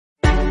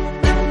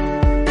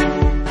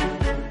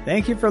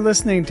Thank you for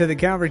listening to the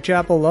Calvary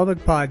Chapel Lubbock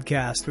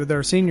podcast with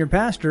our senior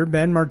pastor,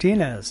 Ben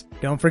Martinez.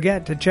 Don't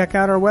forget to check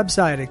out our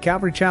website at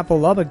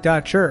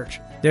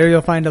calvarychapellubbock.church. There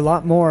you'll find a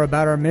lot more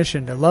about our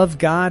mission to love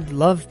God,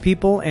 love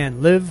people,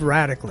 and live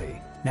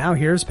radically. Now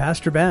here's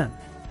Pastor Ben.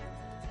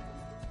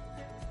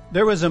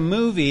 There was a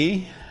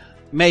movie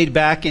made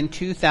back in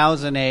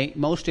 2008.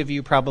 Most of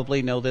you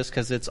probably know this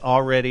because it's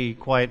already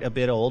quite a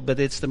bit old, but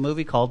it's the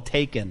movie called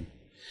Taken.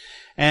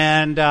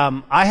 And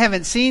I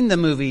haven't seen the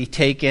movie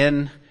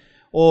Taken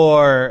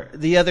or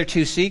the other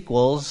two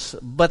sequels,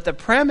 but the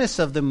premise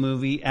of the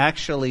movie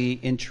actually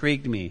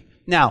intrigued me.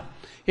 Now,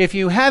 if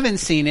you haven't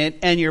seen it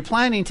and you're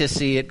planning to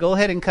see it, go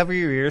ahead and cover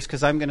your ears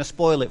because I'm going to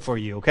spoil it for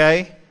you,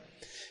 okay?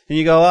 And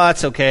you go, oh,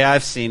 it's okay,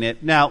 I've seen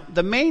it. Now,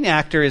 the main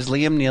actor is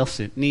Liam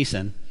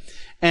Neeson.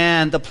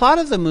 And the plot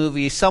of the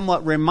movie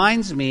somewhat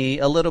reminds me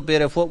a little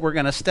bit of what we're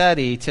going to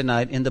study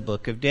tonight in the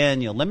book of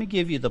Daniel. Let me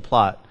give you the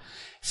plot.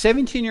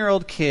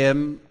 17-year-old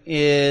Kim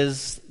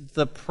is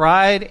the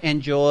pride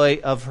and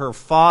joy of her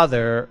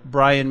father,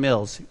 Brian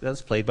Mills.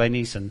 That's played by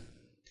Neeson.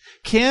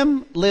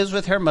 Kim lives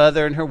with her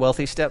mother and her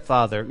wealthy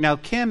stepfather. Now,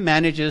 Kim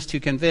manages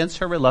to convince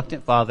her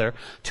reluctant father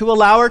to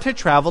allow her to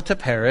travel to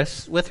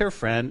Paris with her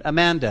friend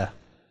Amanda.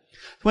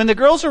 When the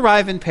girls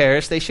arrive in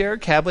Paris, they share a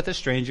cab with a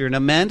stranger, and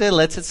Amanda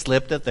lets it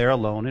slip that they're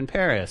alone in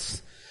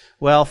Paris.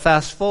 Well,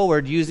 fast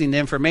forward, using the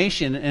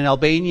information, an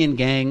Albanian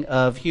gang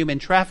of human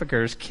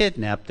traffickers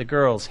kidnapped the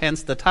girls,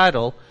 hence the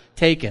title,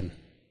 Taken.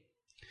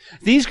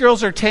 These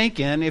girls are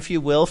taken, if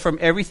you will, from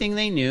everything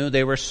they knew.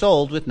 They were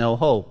sold with no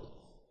hope.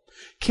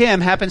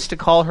 Kim happens to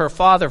call her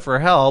father for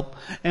help,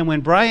 and when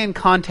Brian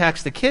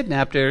contacts the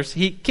kidnappers,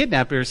 he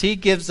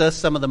gives us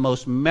some of the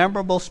most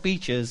memorable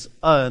speeches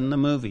in the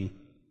movie.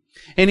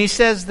 And he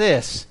says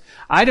this,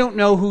 I don't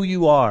know who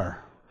you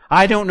are.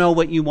 I don't know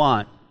what you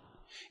want.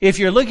 If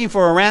you're looking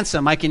for a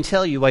ransom, I can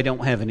tell you I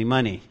don't have any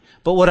money.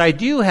 But what I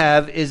do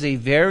have is a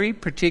very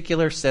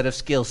particular set of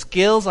skills.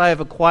 Skills I have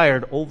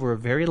acquired over a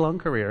very long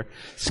career.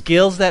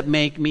 Skills that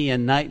make me a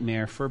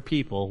nightmare for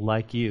people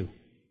like you.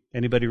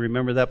 Anybody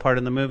remember that part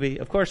in the movie?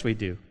 Of course we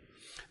do.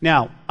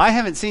 Now, I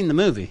haven't seen the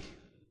movie.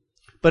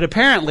 But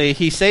apparently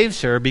he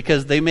saves her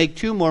because they make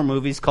two more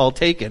movies called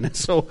Taken.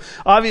 So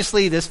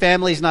obviously this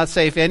family's not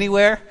safe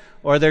anywhere,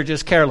 or they're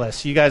just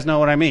careless. You guys know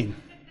what I mean.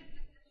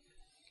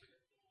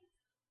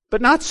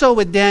 But not so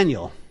with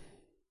Daniel.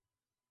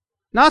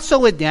 Not so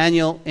with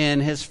Daniel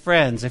and his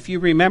friends. If you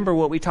remember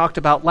what we talked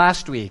about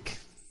last week,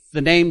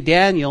 the name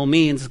Daniel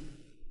means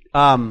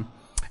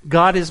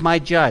God is my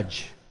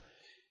judge.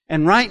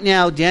 And right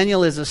now,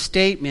 Daniel is a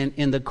statement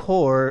in the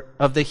court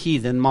of the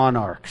heathen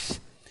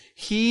monarchs.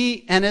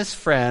 He and his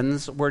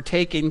friends were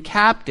taken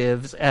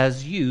captives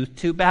as youth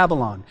to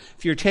Babylon.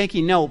 If you're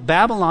taking note,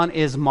 Babylon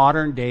is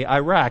modern-day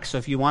Iraq. So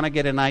if you want to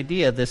get an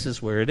idea, this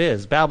is where it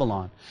is,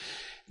 Babylon.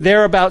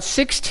 They're about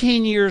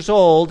 16 years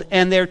old,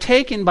 and they're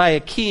taken by a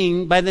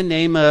king by the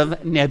name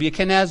of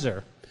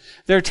Nebuchadnezzar.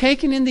 They're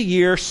taken in the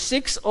year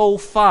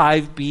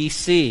 605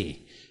 BC.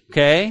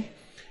 Okay?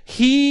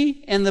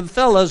 He and the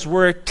fellows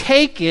were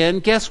taken,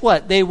 guess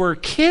what? They were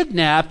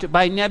kidnapped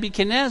by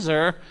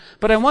Nebuchadnezzar,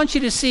 but I want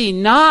you to see,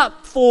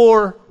 not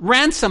for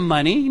ransom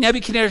money.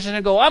 Nebuchadnezzar's going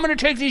to go, I'm going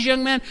to take these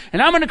young men,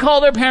 and I'm going to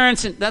call their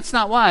parents, and that's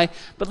not why.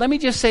 But let me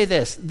just say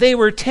this. They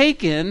were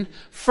taken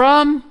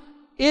from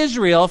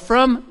Israel,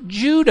 from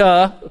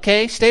Judah,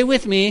 okay, stay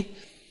with me,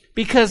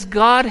 because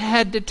God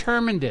had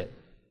determined it.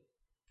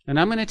 And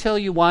I'm going to tell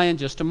you why in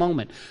just a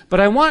moment. But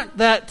I want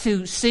that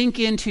to sink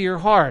into your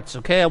hearts,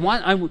 okay? I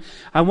want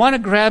to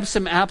grab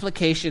some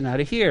application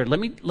out of here. Let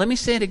me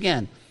say it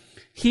again.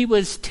 He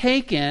was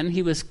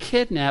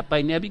kidnapped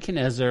by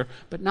Nebuchadnezzar,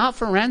 but not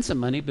for ransom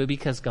money, but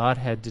because God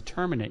had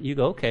determined it. You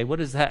go, okay, what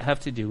does that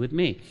have to do with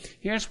me?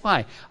 Here's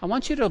why. I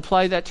want you to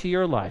apply that to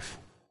your life.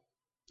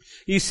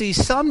 You see,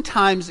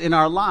 sometimes in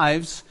our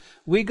lives,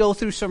 we go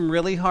through some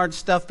really hard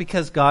stuff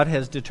because God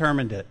has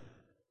determined it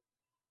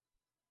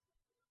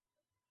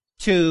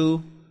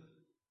to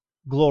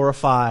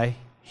glorify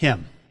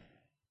Him.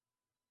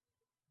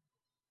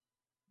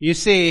 You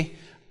see,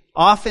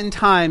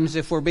 oftentimes,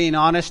 if we're being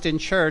honest in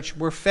church,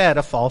 we're fed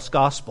a false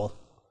gospel.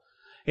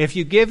 If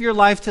you give your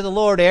life to the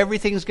Lord,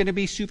 everything's going to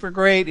be super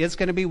great. It's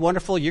going to be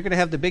wonderful. You're going to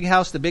have the big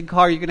house, the big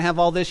car. You're going to have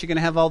all this. You're going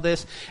to have all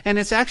this. And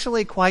it's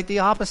actually quite the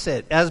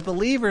opposite. As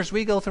believers,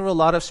 we go through a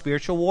lot of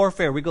spiritual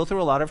warfare. We go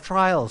through a lot of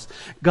trials.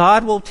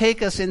 God will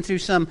take us into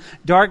some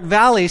dark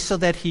valleys so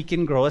that He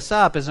can grow us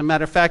up. As a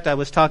matter of fact, I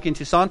was talking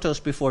to Santos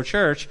before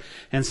church.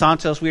 And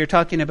Santos, we were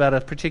talking about a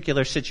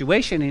particular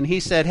situation. And he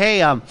said,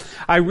 hey,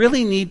 I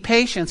really need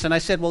patience. And I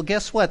said, well,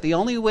 guess what? The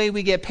only way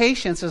we get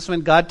patience is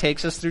when God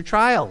takes us through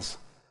trials.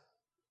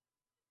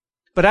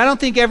 But I don't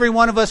think every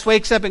one of us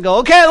wakes up and go,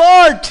 okay,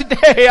 Lord,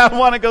 today I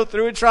want to go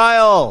through a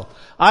trial.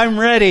 I'm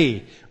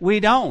ready. We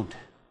don't.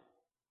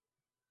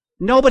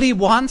 Nobody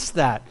wants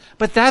that.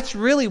 But that's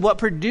really what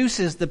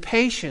produces the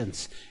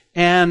patience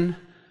and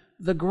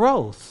the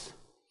growth.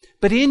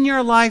 But in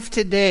your life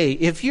today,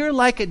 if you're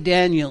like a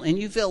Daniel and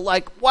you feel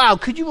like, wow,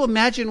 could you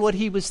imagine what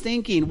he was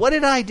thinking? What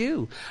did I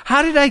do?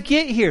 How did I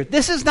get here?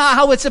 This is not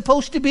how it's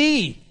supposed to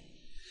be.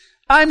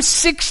 I'm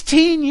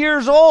 16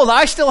 years old.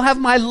 I still have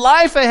my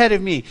life ahead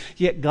of me.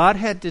 Yet God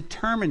had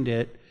determined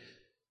it.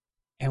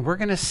 And we're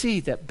going to see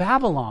that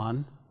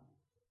Babylon,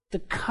 the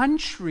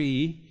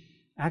country,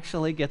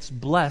 actually gets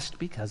blessed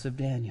because of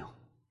Daniel.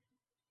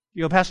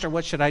 You go, Pastor,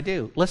 what should I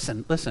do?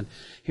 Listen.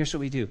 Here's what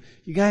we do.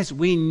 You guys,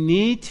 we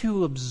need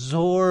to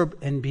absorb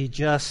and be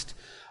just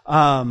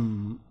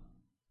as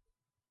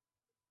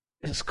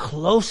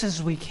close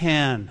as we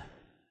can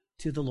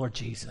to the Lord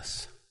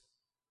Jesus.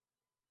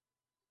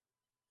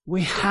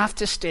 We have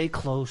to stay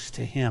close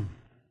to Him.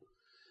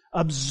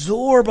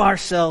 Absorb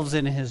ourselves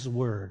in His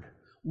Word.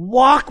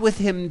 Walk with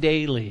Him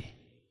daily.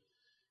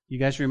 You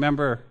guys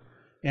remember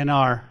in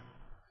our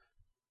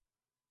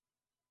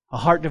A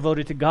Heart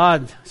Devoted to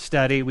God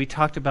study, we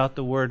talked about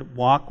the word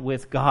walk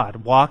with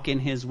God, walk in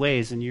His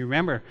ways. And you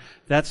remember,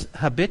 that's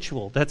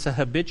habitual. That's a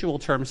habitual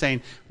term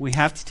saying we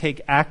have to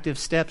take active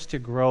steps to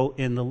grow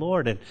in the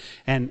Lord.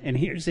 And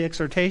here's the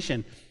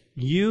exhortation.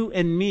 You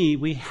and me,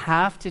 we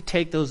have to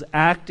take those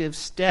active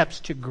steps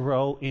to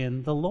grow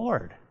in the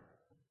Lord.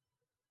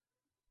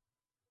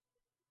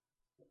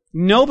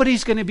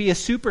 Nobody's going to be a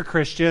super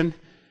Christian,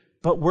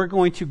 but we're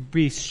going to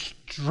be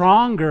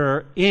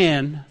stronger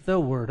in the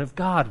Word of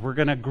God. We're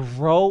going to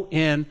grow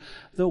in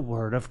the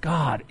Word of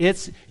God.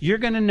 You're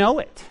going to know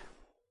it.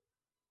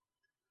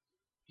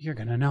 You're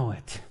going to know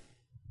it.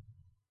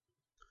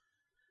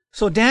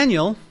 So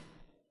Daniel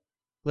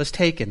was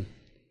taken.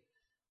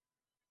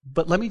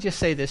 But let me just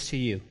say this to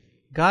you.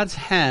 God's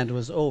hand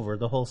was over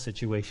the whole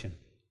situation.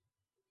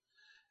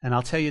 And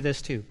I'll tell you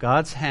this too.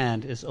 God's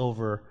hand is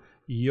over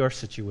your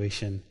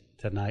situation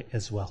tonight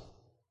as well.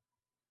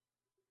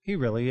 He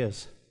really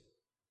is.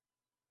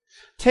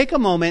 Take a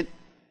moment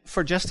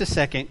for just a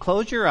second,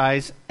 close your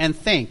eyes and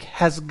think,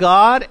 has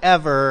God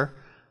ever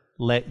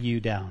let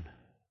you down?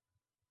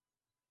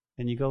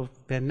 And you go,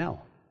 Ben, no.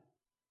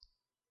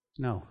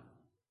 No.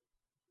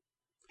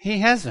 He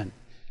hasn't.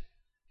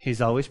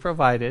 He's always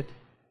provided.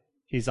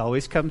 He's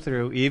always come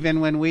through.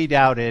 Even when we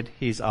doubted,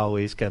 He's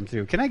always come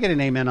through. Can I get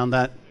an amen on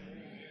that?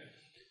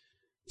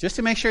 Just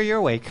to make sure you're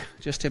awake.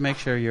 Just to make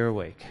sure you're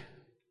awake.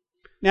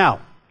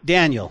 Now,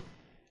 Daniel.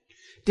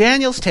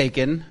 Daniel's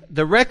taken.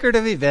 The record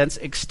of events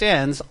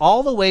extends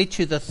all the way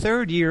to the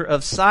 3rd year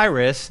of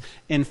Cyrus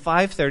in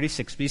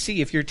 536 BC.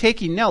 If you're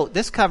taking note,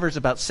 this covers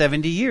about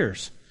 70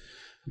 years.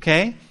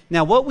 Okay?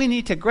 Now, what we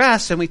need to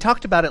grasp, and we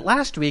talked about it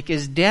last week,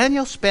 is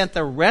Daniel spent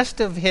the rest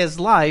of his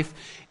life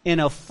in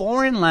a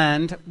foreign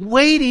land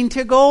waiting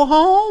to go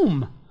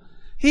home.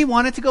 He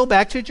wanted to go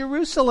back to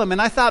Jerusalem.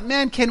 And I thought,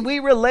 man, can we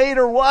relate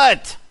or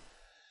what?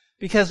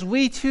 Because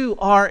we too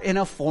are in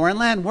a foreign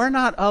land. We're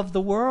not of the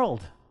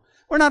world.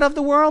 We're not of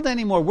the world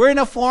anymore. We're in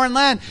a foreign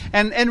land.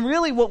 And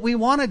really what we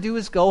want to do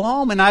is go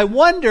home. And I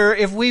wonder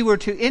if we were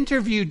to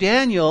interview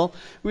Daniel,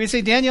 we'd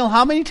say, Daniel,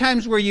 how many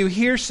times were you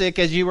here sick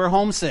as you were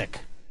homesick?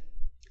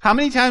 How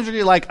many times were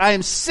you like, I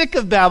am sick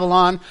of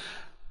Babylon.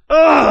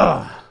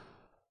 Ugh.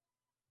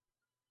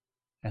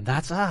 And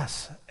that's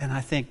us. And I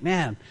think,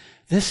 man,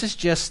 this is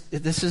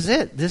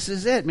it. This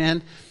is it,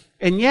 man.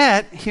 And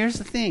yet, here's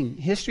the thing.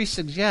 History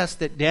suggests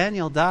that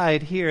Daniel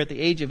died here at the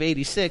age of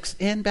 86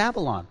 in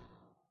Babylon.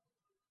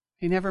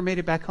 He never made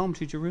it back home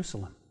to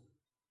Jerusalem.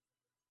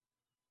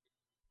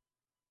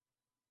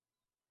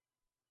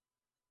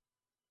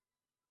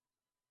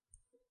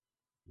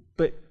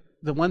 But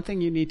the one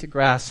thing you need to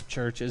grasp,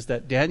 church, is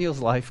that Daniel's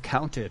life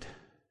counted.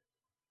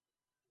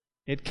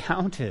 It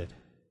counted.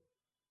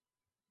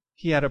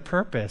 He had a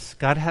purpose.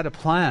 God had a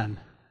plan.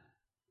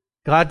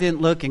 God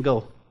didn't look and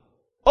go,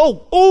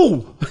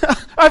 oh,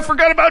 I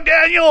forgot about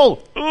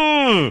Daniel.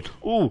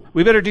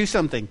 We better do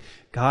something.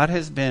 God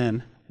has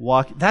been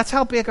walking. That's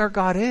how big our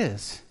God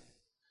is.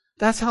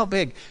 That's how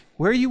big.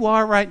 Where you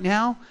are right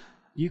now,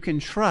 you can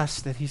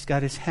trust that He's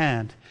got His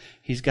hand.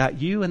 He's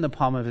got you in the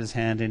palm of His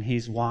hand, and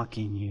He's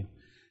walking you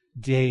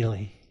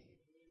daily.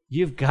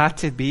 You've got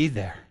to be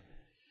there.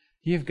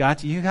 You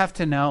have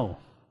to know.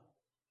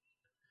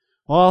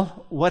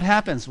 Well, what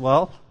happens?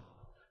 Well,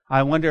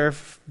 I wonder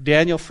if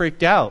Daniel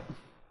freaked out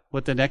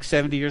what the next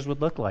 70 years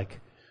would look like.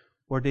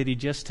 Or did he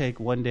just take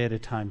one day at a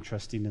time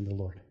trusting in the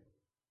Lord?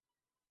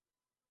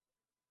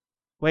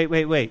 Wait.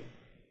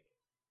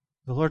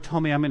 The Lord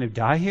told me I'm going to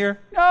die here?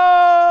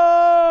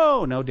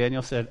 No,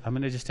 Daniel said, I'm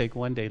going to just take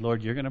one day.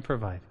 Lord, you're going to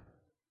provide.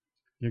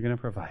 You're going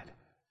to provide.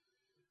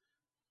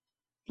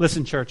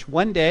 Listen, church,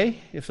 one day,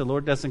 if the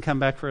Lord doesn't come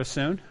back for us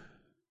soon,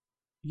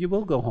 you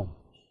will go home.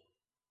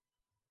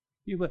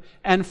 You will.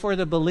 And for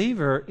the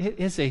believer, it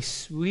is a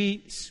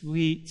sweet,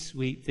 sweet,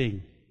 sweet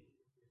thing.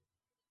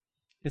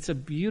 It's a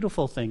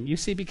beautiful thing. You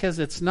see, because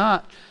it's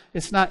not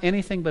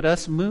anything but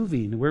us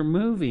moving. We're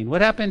moving.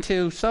 What happened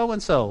to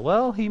so-and-so?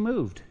 Well, he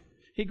moved.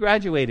 He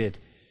graduated.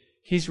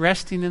 He's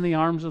resting in the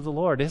arms of the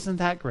Lord. Isn't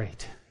that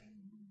great?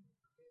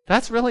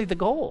 That's really the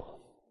goal.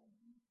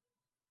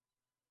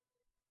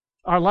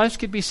 Our lives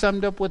could be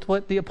summed up with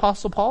what the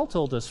Apostle Paul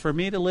told us. For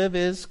me to live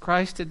is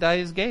Christ, to die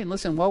is gain.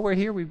 Listen, while we're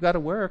here, we've got to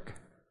work.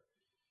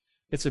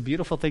 It's a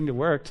beautiful thing to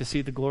work, to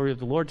see the glory of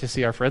the Lord, to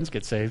see our friends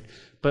get saved.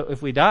 But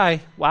if we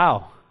die,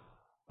 wow.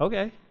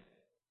 Okay.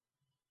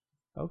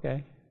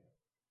 Okay.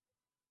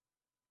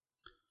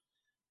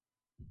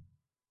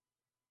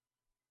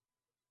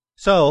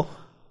 So,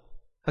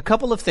 a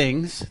couple of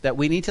things that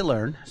we need to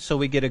learn so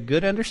we get a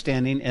good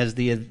understanding as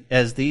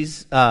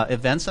these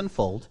events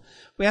unfold.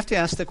 We have to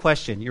ask the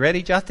question. You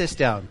ready? Jot this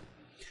down.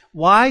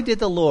 Why did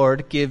the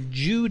Lord give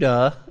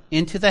Judah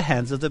into the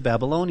hands of the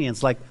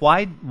Babylonians? Like,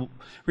 why?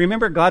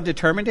 Remember, God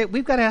determined it?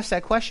 We've got to ask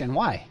that question.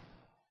 Why?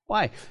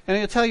 Why? And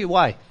I'll tell you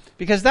why.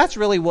 Because that's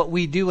really what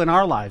we do in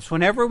our lives.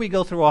 Whenever we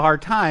go through a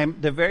hard time,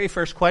 the very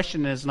first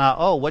question is not,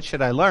 oh, what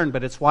should I learn?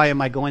 But it's, why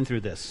am I going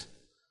through this?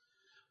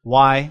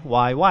 Why?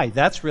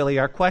 That's really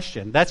our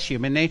question. That's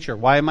human nature.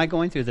 Why am I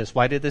going through this?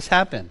 Why did this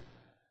happen?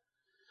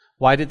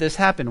 Why did this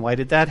happen? Why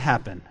did that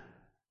happen?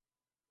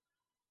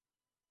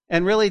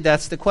 And really,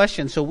 that's the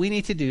question. So we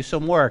need to do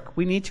some work.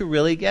 We need to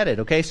really get it.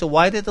 Okay. So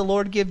why did the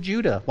Lord give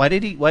Judah? Why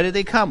did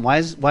they come? Why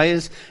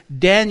is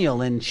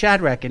Daniel and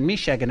Shadrach and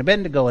Meshach and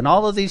Abednego and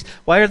all of these?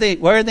 Why are they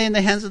in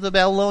the hands of the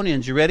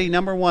Babylonians? You ready?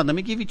 Number one. Let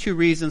me give you two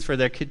reasons for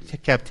their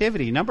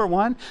captivity. Number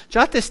one,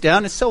 jot this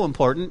down. It's so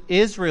important.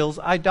 Israel's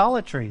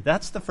idolatry.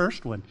 That's the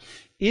first one.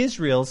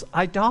 Israel's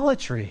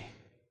idolatry.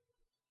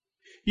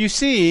 You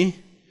see,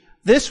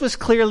 this was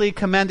clearly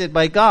commended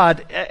by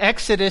God.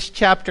 Exodus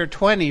chapter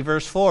 20,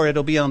 verse 4,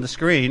 it'll be on the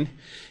screen.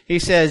 He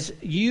says,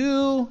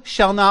 "You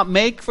shall not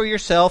make for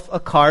yourself a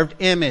carved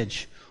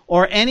image,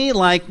 or any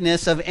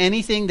likeness of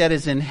anything that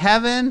is in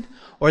heaven,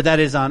 or that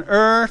is on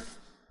earth,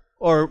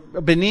 or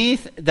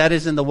beneath, that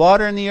is in the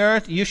water and the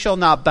earth. You shall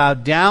not bow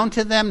down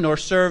to them, nor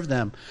serve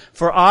them.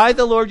 For I,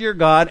 the Lord your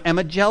God, am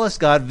a jealous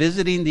God,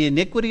 visiting the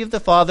iniquity of the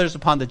fathers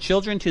upon the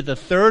children to the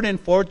third and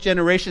fourth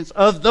generations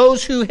of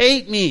those who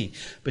hate me,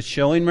 but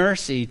showing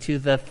mercy to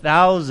the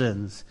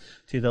thousands,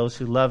 to those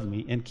who love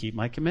me and keep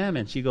my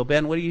commandments." You go,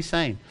 Ben, what are you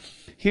saying?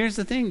 Here's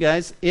the thing,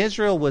 guys.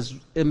 Israel was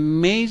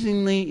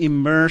amazingly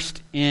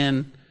immersed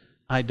in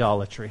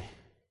idolatry.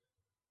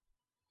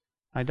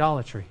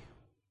 Idolatry.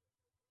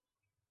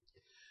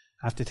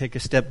 I have to take a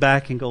step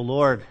back and go,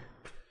 Lord,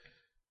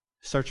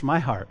 search my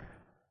heart.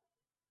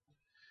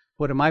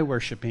 What am I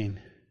worshiping?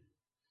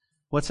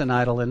 What's an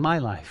idol in my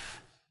life?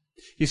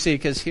 You see,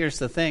 because here's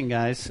the thing,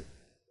 guys.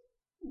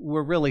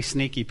 We're really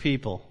sneaky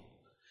people.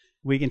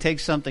 We can take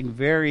something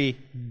very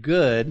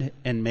good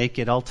and make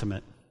it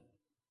ultimate.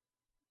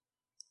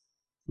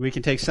 We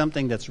can take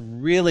something that's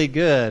really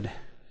good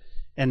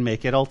and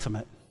make it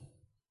ultimate.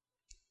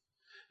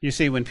 You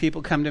see, when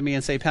people come to me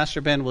and say,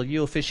 Pastor Ben, will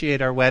you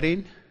officiate our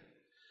wedding?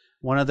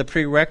 One of the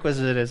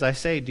prerequisites is, I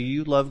say, do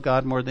you love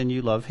God more than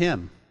you love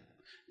Him?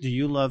 Do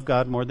you love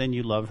God more than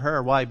you love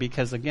her? Why?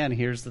 Because again,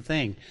 here's the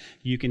thing.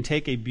 You can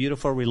take a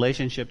beautiful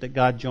relationship that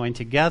God joined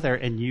together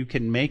and you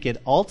can make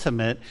it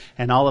ultimate,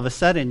 and all of a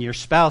sudden your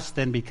spouse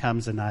then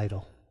becomes an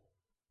idol.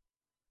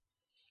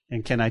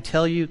 And can I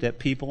tell you that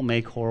people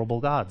make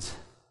horrible gods?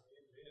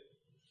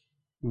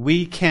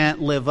 We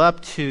can't live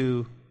up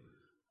to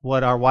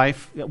what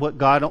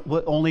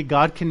only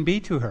God can be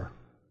to her.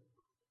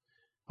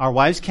 Our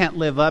wives can't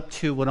live up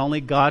to what only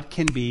God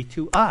can be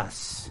to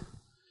us.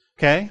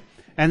 Okay?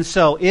 And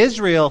so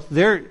Israel,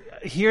 they're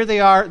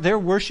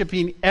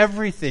worshiping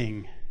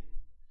everything.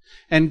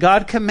 And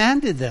God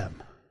commanded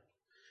them.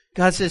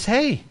 God says,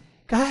 hey,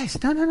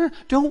 guys, no,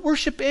 don't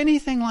worship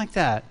anything like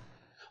that.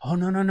 Oh,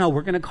 no,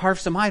 we're going to carve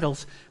some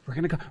idols. We're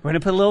going to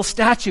put a little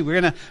statue.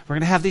 We're going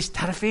to have these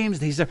teraphims.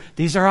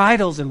 These are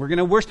idols, and we're going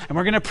to worship, and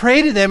we're going to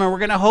pray to them, and we're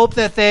going to hope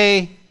that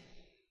they...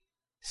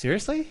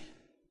 Seriously?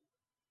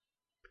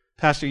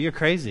 Pastor, you're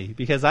crazy,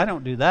 because I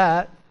don't do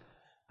that.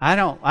 I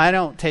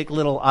don't take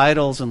little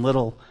idols and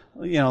little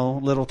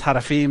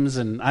teraphims,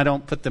 and I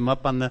don't put them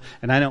up and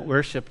I don't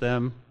worship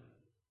them.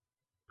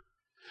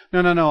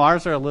 No.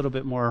 Ours are a little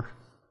bit more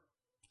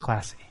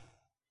classy.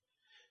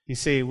 You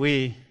see,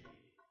 we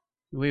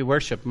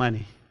worship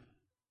money.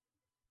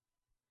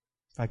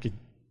 If I could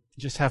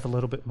just have a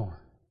little bit more.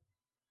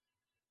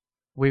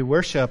 We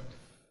worship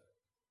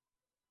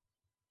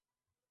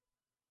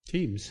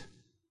teams.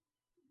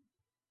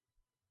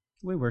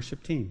 We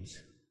worship teams.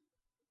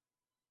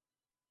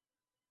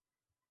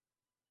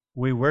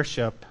 We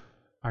worship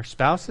our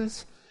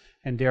spouses,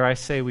 and dare I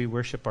say, we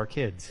worship our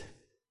kids.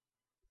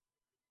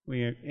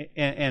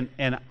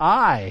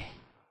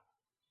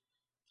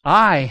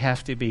 I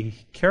have to be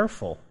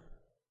careful,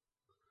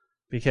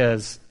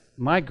 because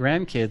my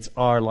grandkids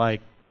are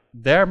like,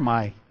 they're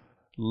my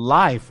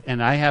life,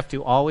 and I have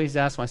to always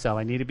ask myself,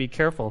 I need to be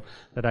careful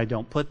that I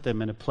don't put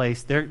them in a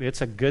place.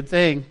 It's a good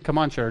thing. Come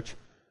on, church.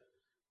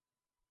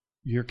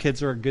 Your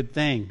kids are a good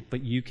thing,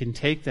 but you can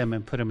take them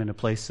and put them in a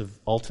place of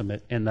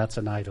ultimate, and that's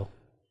an idol.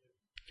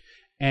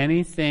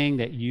 Anything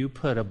that you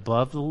put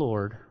above the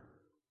Lord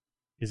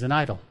is an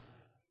idol.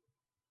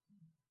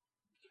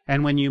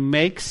 And when you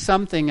make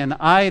something an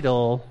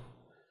idol,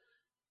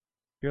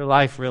 your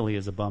life really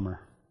is a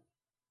bummer.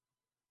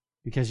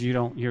 Because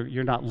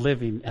you're not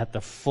living at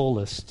the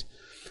fullest.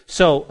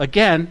 So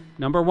again,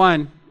 number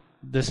one,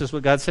 this is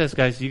what God says,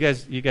 guys.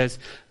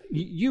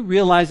 You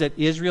realize that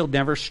Israel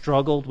never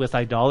struggled with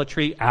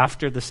idolatry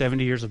after the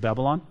 70 years of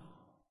Babylon?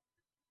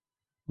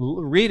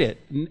 Read it.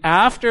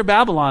 After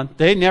Babylon,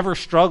 they never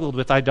struggled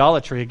with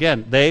idolatry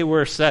again. They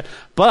were set.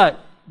 But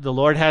the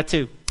Lord had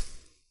to.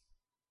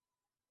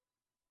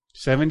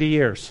 70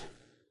 years.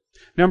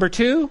 Number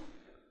 2,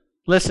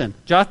 listen,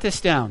 jot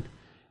this down.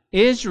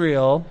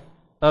 Israel,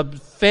 a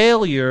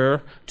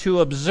failure to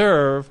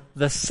observe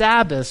the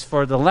Sabbath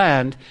for the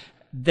land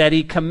that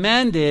he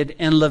commanded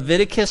in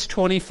Leviticus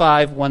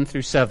 25, 1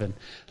 through 7.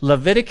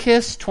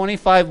 Leviticus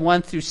 25,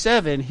 1 through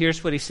 7,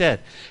 here's what he said.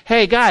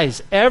 Hey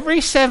guys, every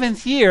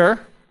 7th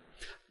year,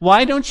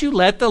 why don't you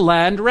let the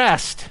land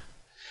rest?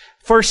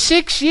 For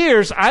 6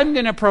 years, I'm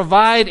going to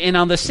provide, and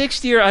on the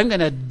 6th year, I'm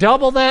going to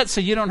double that so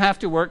you don't have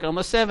to work on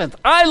the 7th.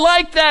 I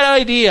like that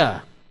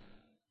idea.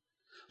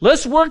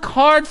 Let's work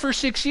hard for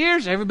 6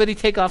 years. Everybody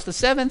take off the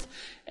 7th,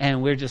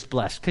 and we're just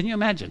blessed. Can you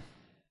imagine?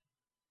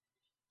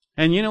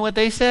 And you know what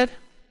they said?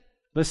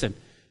 Listen,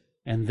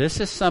 and this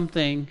is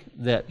something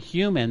that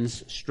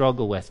humans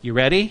struggle with. You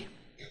ready?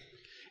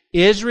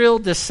 Israel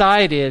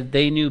decided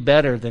they knew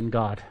better than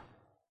God.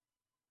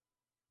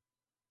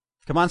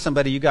 Come on,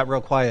 somebody, you got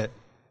real quiet.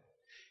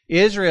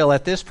 Israel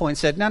at this point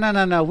said,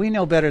 no, we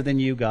know better than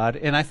you, God.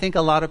 And I think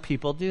a lot of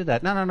people do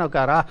that. No,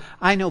 God,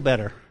 I know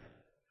better.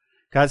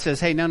 God says,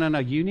 hey, no,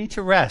 you need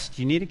to rest.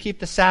 You need to keep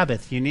the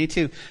Sabbath. You need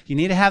to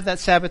have that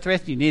Sabbath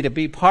rest. You need to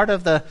be part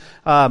of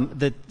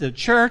the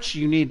church.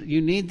 You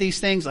need these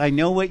things. I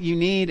know what you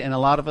need. And a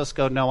lot of us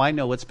go, no, I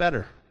know what's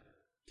better.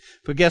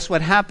 But guess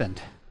what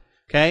happened?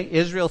 Okay,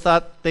 Israel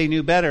thought they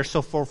knew better.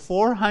 So for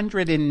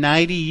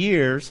 490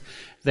 years,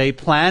 they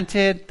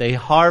planted, they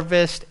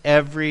harvest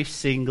every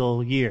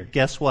single year.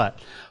 Guess what?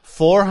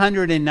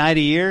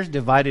 490 years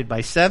divided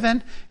by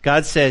 7,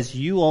 God says,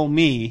 you owe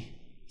me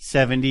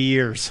 70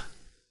 years.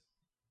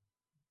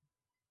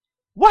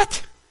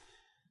 What?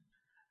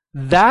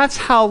 That's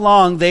how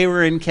long they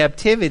were in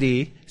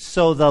captivity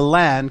so the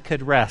land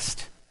could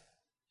rest.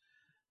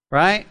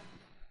 Right?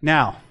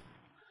 Now,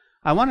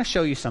 I want to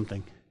show you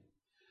something.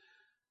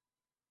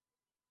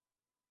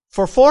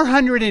 For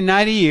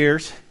 490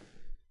 years,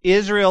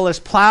 Israel is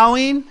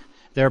plowing,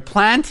 they're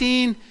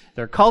planting,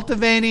 they're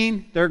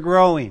cultivating, they're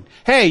growing.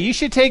 Hey, you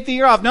should take the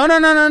year off. No.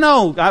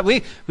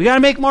 We got to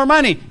make more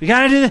money. We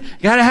got to do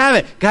that. Got to have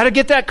it. Got to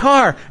get that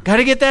car. Got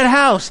to get that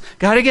house.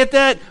 Got to get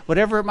that,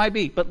 whatever it might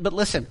be. But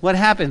listen, what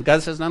happened?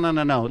 God says,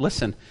 no.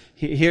 Listen,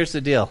 here's the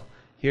deal.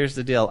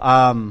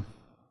 You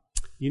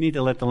need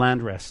to let the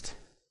land rest.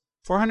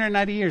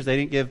 490 years,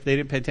 they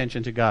didn't pay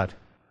attention to God.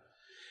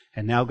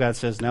 And now God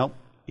says, nope.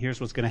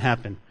 Here's what's going to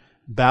happen.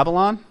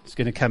 Babylon is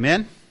going to come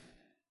in,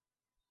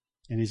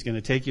 and he's going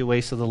to take you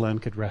away so the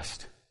land could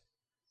rest.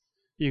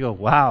 You go,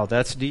 wow,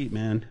 that's deep,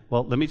 man.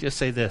 Well, let me just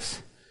say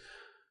this.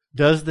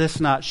 Does this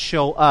not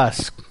show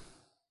us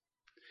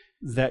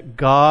that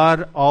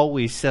God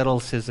always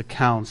settles his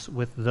accounts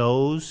with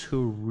those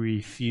who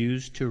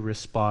refuse to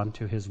respond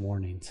to his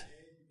warnings?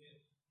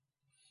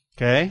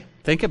 Okay?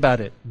 Think about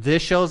it.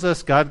 This shows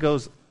us God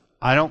goes,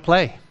 I don't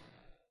play.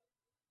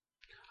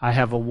 I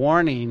have a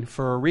warning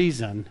for a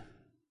reason.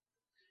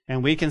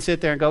 And we can sit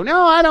there and go,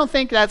 no, I don't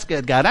think that's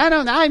good, God. I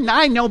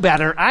know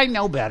better. I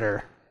know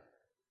better.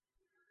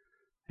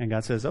 And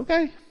God says,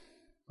 okay.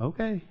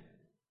 But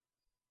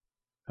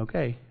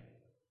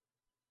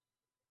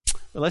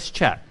let's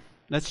chat.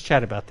 Let's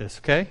chat about this,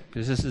 okay?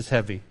 Because this is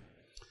heavy.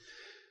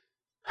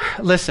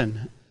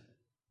 Listen,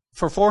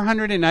 for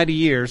 490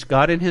 years,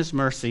 God in his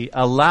mercy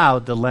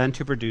allowed the land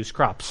to produce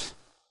crops.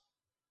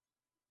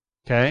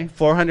 Okay,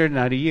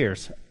 490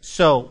 years.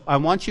 So I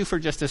want you for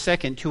just a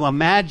second to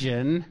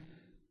imagine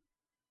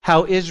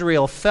how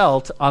Israel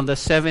felt on the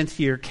 7th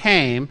year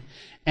came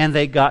and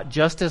they got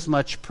just as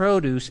much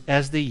produce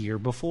as the year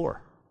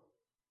before.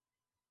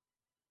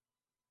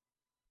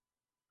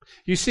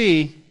 You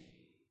see,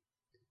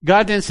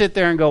 God didn't sit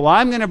there and go, well,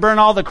 I'm going to burn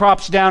all the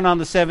crops down on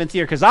the 7th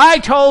year because I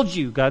told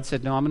you. God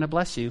said, no, I'm going to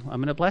bless you. I'm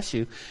going to bless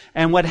you.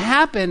 And what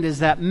happened is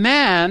that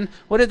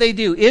what did they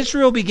do?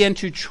 Israel began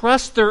to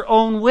trust their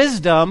own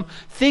wisdom,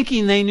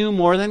 thinking they knew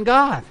more than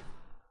God.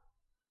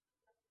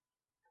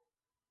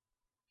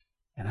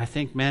 And I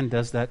think man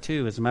does that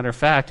too. As a matter of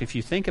fact, if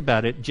you think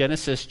about it,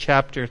 Genesis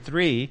chapter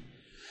 3,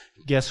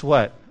 guess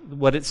what?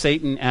 What did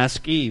Satan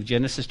ask Eve?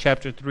 Genesis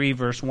chapter 3,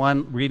 verse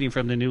 1, reading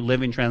from the New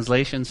Living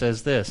Translation,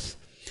 says this.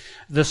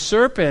 The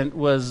serpent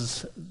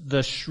was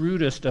the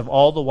shrewdest of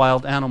all the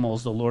wild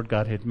animals the Lord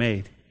God had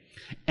made.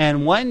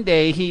 And one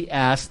day he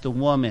asked the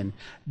woman,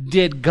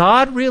 did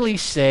God really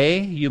say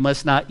you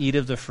must not eat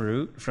of the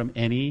fruit from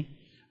any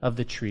of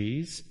the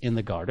trees in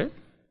the garden?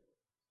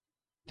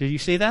 Did you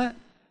see that?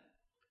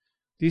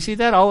 Do you see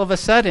that? All of a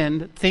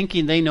sudden,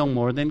 thinking they know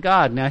more than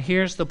God. Now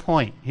here's the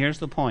point.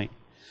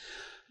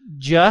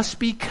 Just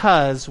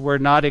because we're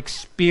not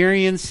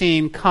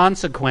experiencing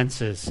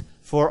consequences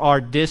for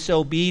our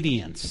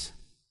disobedience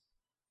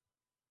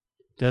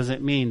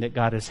doesn't mean that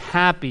God is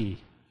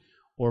happy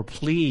or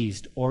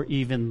pleased or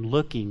even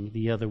looking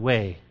the other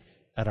way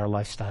at our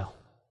lifestyle.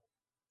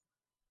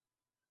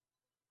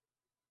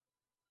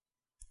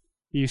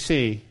 You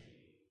see,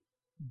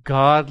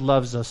 God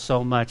loves us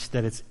so much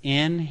that it's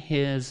in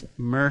his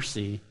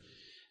mercy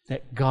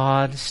that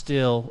God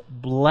still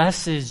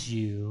blesses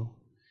you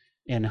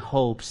in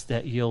hopes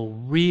that you'll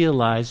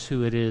realize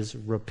who it is,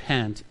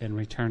 repent, and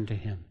return to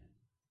Him.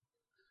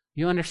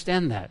 You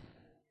understand that?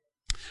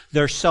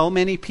 There are so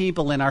many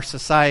people in our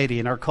society,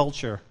 in our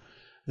culture,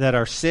 that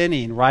are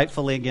sinning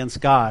rightfully against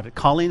God,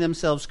 calling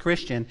themselves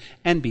Christian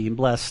and being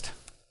blessed.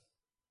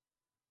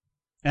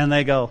 And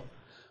they go,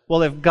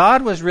 well, if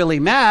God was really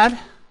mad,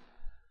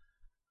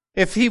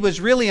 if He was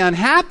really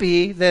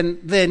unhappy,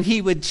 then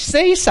He would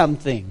say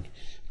something.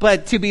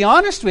 But to be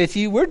honest with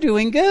you, we're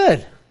doing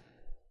good.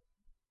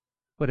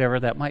 Whatever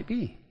that might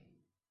be.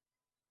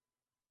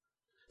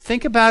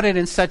 Think about it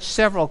in such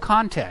several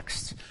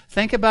contexts.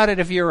 Think about it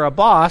if you were a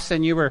boss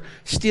and you were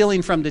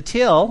stealing from the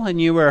till and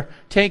you were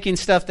taking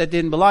stuff that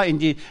didn't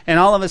belong, and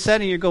all of a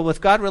sudden you go, well,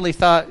 if God really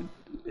thought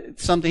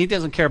something, He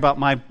doesn't care about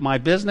my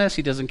business,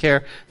 He doesn't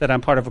care that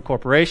I'm part of a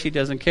corporation, He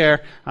doesn't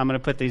care, I'm going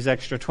to put these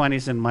extra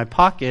 20s in my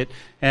pocket,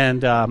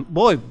 and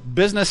boy,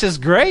 business is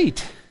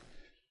great.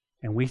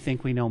 And we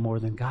think we know more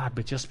than God,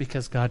 but just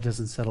because God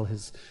doesn't settle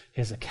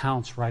His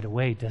accounts right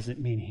away doesn't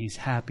mean He's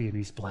happy and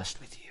He's blessed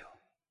with you.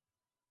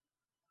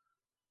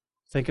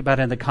 Think about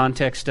it in the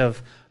context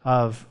of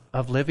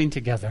living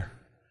together.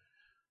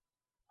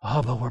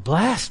 Oh, but we're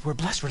blessed. We're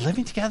blessed. We're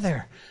living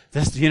together.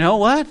 You know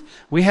what?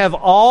 We have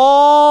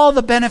all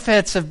the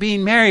benefits of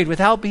being married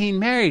without being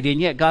married.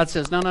 And yet God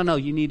says, no,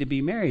 you need to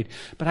be married.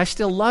 But I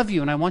still love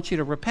you and I want you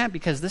to repent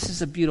because this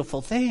is a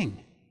beautiful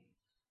thing.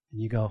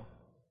 And you go,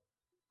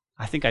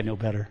 I think I know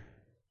better.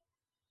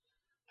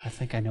 I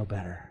think I know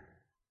better.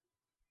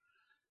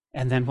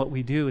 And then what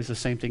we do is the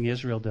same thing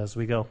Israel does.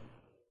 We go,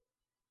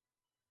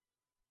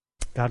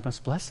 God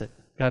must bless it.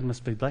 God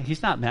must be blessed.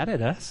 He's not mad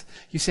at us.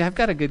 You see, I've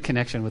got a good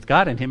connection with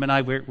God, and Him and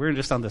I, we're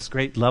just on this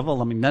great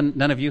level. I mean,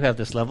 none of you have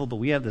this level, but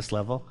we have this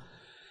level.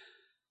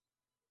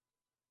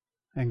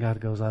 And God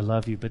goes, I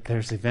love you, but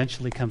there's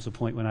eventually comes a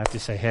point when I have to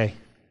say, hey,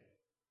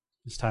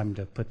 it's time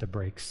to put the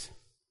brakes.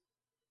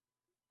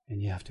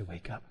 And you have to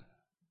wake up.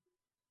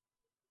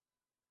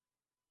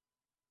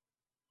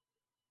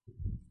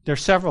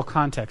 There's several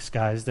contexts,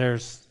 guys.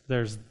 There's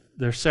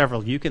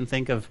several. You can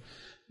think of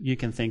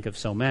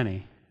so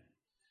many.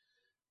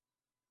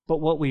 But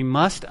what we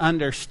must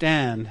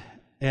understand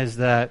is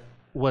that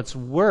what's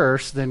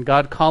worse than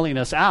God calling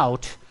us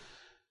out,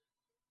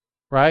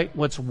 right?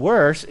 What's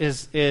worse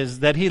is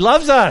that He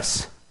loves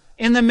us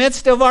in the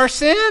midst of our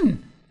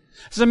sin.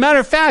 As a matter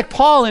of fact,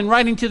 Paul, in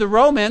writing to the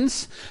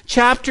Romans,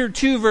 chapter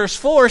 2, verse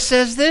 4,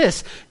 says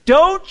this,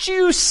 don't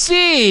you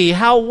see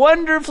how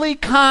wonderfully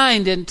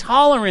kind and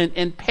tolerant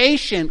and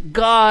patient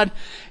God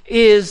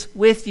is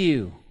with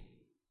you?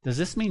 Does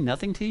this mean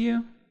nothing to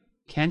you?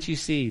 Can't you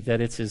see that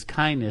it's His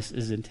kindness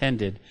is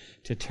intended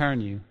to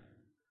turn you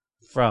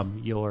from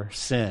your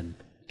sin?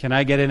 Can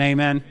I get an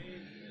amen?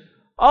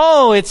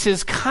 Oh, it's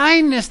His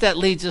kindness that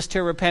leads us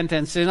to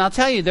repentance. And I'll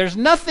tell you, there's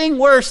nothing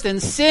worse than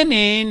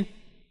sinning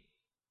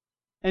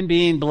and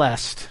being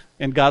blessed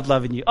and God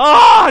loving you.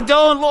 Oh,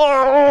 don't,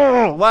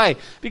 Lord. Why?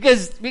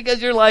 Because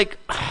you're like,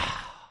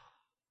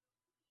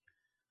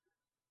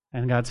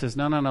 and God says,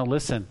 no,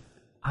 listen,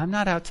 I'm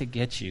not out to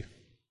get you.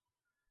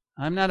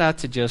 I'm not out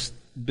to just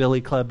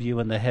billy club you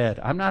in the head.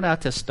 I'm not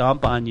out to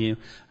stomp on you.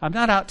 I'm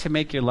not out to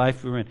make your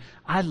life ruin.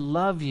 I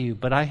love you,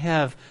 but I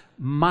have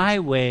my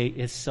way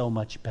is so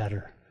much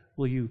better.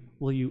 Will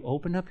you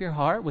open up your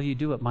heart? Will you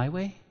do it my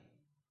way?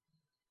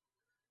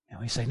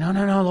 And we say, no,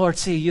 Lord,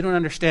 see, you don't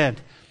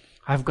understand.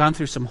 I've gone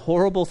through some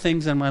horrible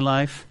things in my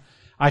life.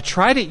 I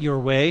tried it your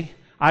way.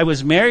 I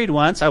was married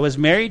once. I was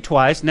married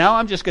twice. Now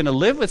I'm just going to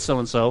live with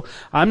so-and-so.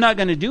 I'm not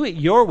going to do it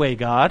your way,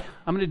 God.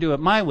 I'm going to do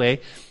it my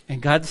way.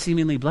 And God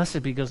seemingly blessed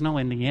it because, no,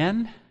 in the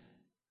end,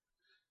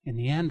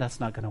 that's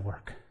not going to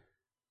work.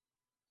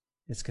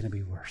 It's going to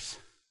be worse.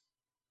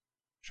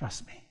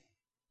 Trust me.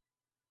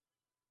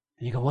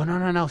 And you go, well,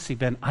 no. See,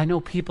 Ben, I know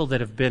people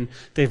that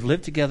they've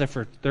lived together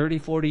for 30,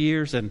 40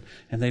 years and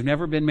they've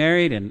never been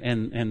married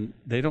and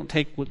they don't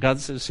take what God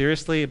says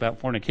seriously about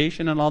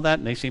fornication and all that,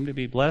 and they seem to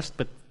be blessed,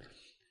 but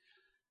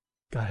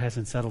God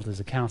hasn't settled His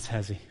accounts,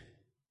 has He?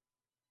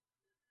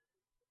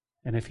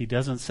 And if He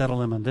doesn't settle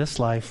them in this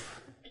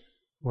life,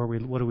 what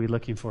are we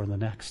looking for in the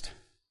next?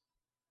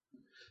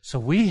 So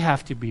we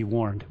have to be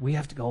warned. We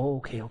have to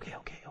go,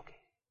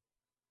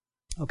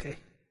 okay.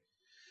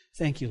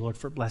 Thank you, Lord,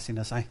 for blessing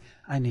us. I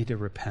need to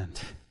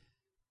repent.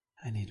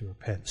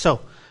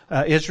 So,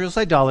 Israel's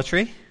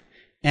idolatry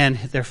and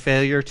their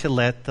failure to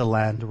let the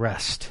land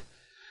rest.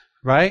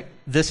 Right?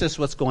 This is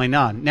what's going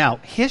on. Now,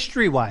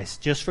 history-wise,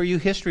 just for you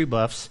history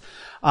buffs,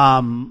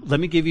 let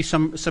me give you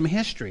some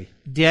history.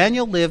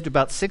 Daniel lived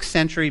about 6th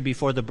century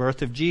before the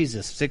birth of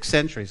Jesus. 6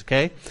 centuries,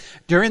 okay?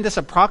 During this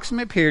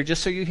approximate period,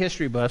 just so you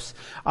history buffs,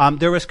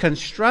 there was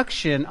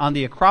construction on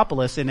the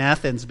Acropolis in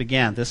Athens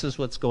began. This is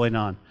what's going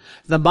on.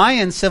 The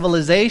Mayan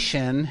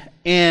civilization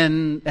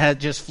had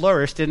just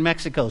flourished in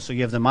Mexico. So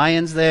you have the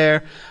Mayans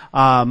there.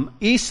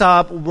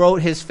 Aesop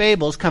wrote his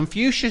fables.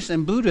 Confucius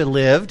and Buddha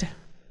lived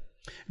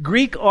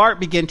Greek art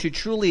began to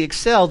truly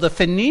excel. The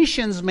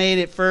Phoenicians made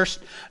it first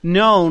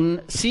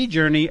known sea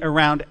journey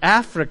around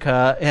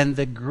Africa, and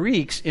the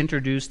Greeks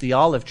introduced the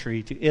olive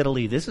tree to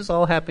Italy. This is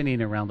all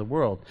happening around the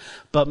world.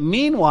 But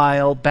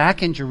meanwhile,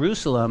 back in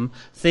Jerusalem,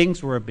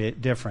 things were a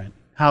bit different.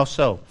 How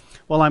so?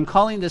 Well, I'm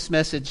calling this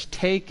message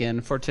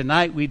Taken, for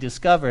tonight we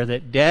discover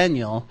that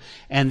Daniel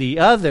and the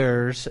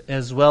others,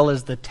 as well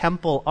as the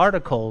temple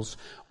articles,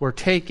 were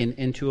taken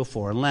into a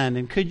foreign land.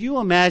 And could you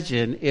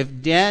imagine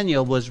if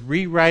Daniel was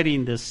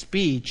rewriting the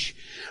speech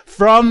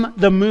from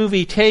the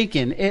movie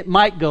Taken? It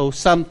might go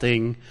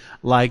something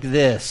like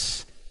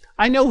this.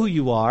 I know who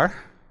you are.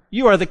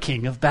 You are the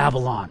king of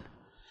Babylon.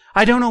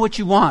 I don't know what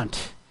you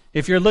want.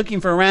 If you're looking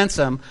for a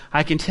ransom,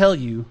 I can tell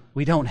you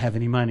we don't have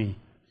any money.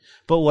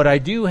 But what I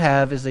do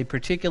have is a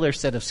particular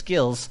set of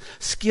skills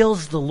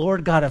the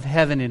Lord God of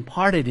heaven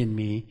imparted in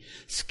me,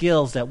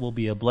 skills that will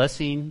be a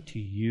blessing to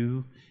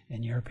you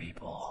and your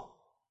people.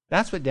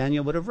 That's what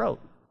Daniel would have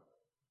wrote.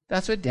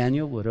 That's what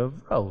Daniel would have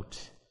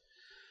wrote.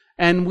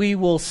 And we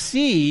will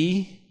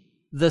see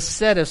the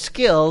set of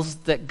skills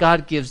that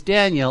God gives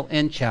Daniel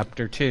in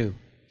chapter 2.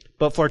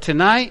 But for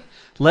tonight,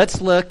 let's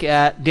look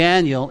at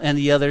Daniel and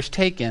the others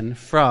taken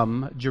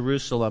from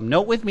Jerusalem.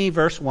 Note with me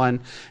verse 1,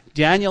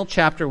 Daniel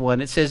chapter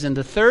 1. It says, in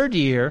the 3rd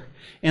year,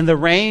 in the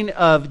reign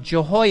of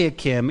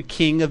Jehoiakim,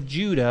 king of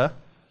Judah,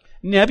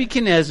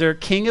 Nebuchadnezzar,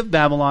 king of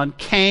Babylon,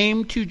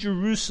 came to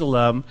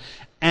Jerusalem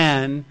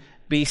and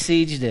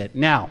besieged it.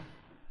 Now,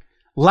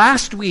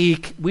 last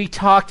week we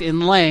talked in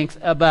length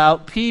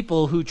about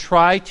people who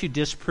try to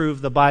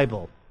disprove the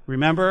Bible.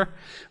 Remember?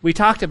 We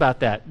talked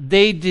about that.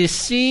 They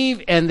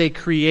deceive and they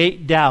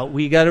create doubt.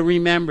 We got to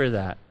remember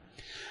that.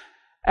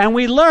 And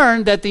we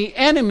learned that the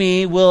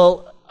enemy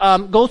will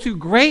go through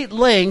great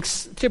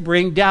lengths to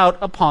bring doubt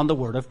upon the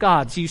Word of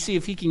God. So you see,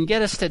 if he can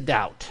get us to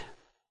doubt,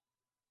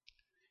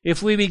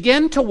 if we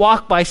begin to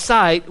walk by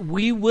sight,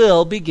 we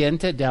will begin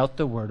to doubt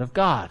the Word of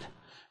God.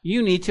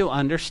 You need to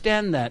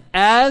understand that.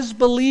 As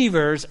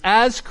believers,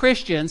 as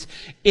Christians,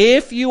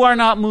 if you are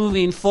not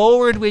moving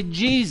forward with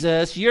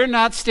Jesus, you're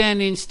not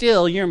standing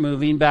still, you're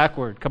moving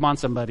backward. Come on,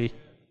 somebody.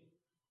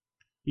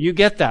 You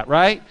get that,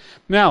 right?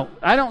 Now,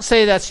 I don't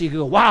say that so you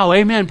go, wow,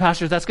 amen,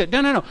 pastor, that's good.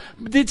 No.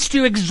 It's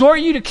to exhort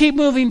you to keep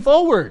moving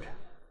forward,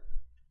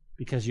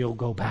 because you'll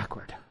go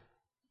backward.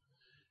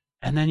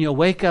 And then you'll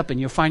wake up and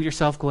you'll find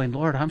yourself going,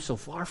 Lord, I'm so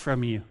far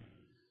from you.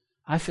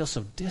 I feel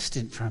so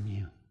distant from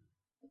you.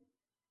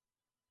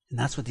 And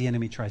that's what the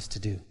enemy tries to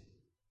do.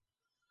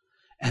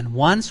 And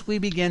once we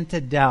begin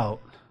to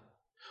doubt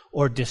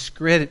or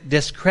discredit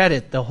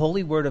the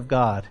holy Word of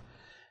God,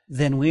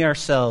 then we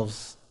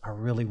ourselves are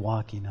really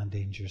walking on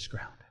dangerous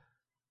ground.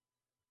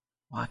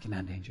 Walking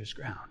on dangerous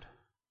ground.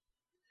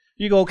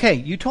 You go, okay,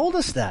 you told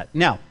us that.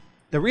 Now,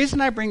 the reason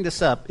I bring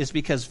this up is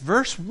because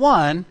verse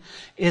 1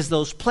 is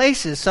those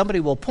places somebody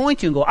will point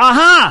to and go,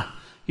 aha!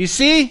 You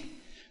see?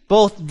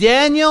 Both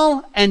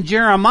Daniel and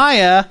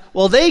Jeremiah,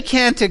 well, they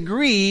can't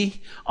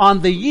agree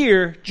on the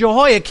year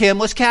Jehoiakim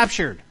was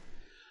captured.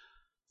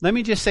 Let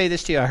me just say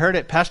this to you. I heard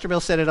it. Pastor Bill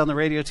said it on the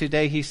radio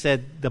today. He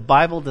said, the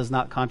Bible does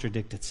not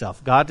contradict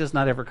itself. God does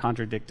not ever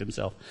contradict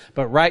himself.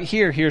 But right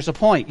here, here's a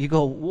point. You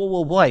go,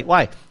 whoa,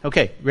 why?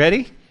 Okay,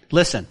 ready?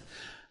 Listen.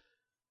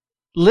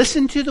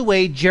 Listen to the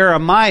way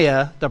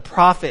Jeremiah, the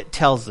prophet,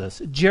 tells us.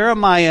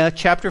 Jeremiah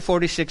chapter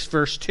 46,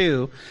 verse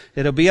 2.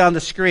 It'll be on the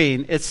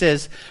screen. It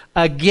says,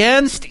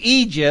 against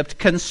Egypt,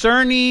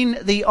 concerning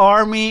the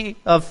army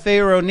of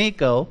Pharaoh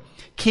Necho,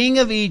 king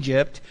of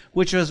Egypt,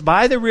 which was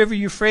by the river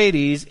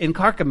Euphrates in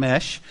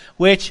Carchemish,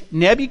 which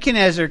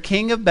Nebuchadnezzar,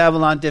 king of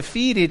Babylon,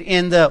 defeated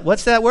in the,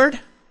 what's that word?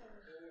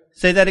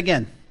 Say that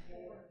again.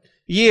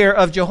 Year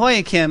of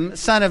Jehoiakim,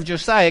 son of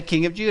Josiah,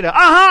 king of Judah.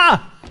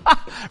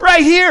 Aha!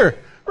 Right here!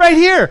 Right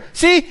here.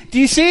 See? Do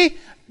you see?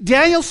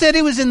 Daniel said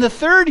it was in the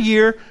 3rd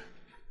year.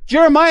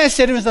 Jeremiah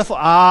said it was the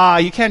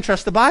 4th. You can't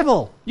trust the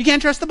Bible. You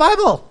can't trust the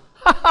Bible.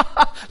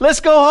 Let's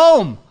go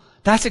home.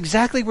 That's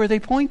exactly where they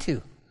point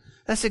to.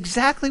 That's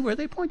exactly where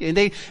they point to.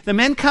 And the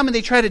men come and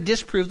they try to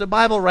disprove the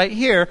Bible right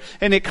here,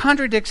 and it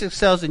contradicts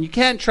itself, and you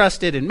can't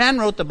trust it, and man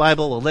wrote the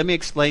Bible. Well, let me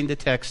explain the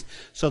text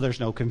so there's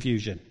no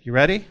confusion. You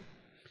ready?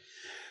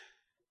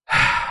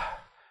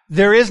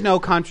 There is no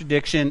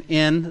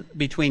contradiction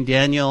between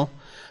Daniel,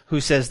 who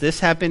says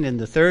this happened in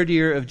the 3rd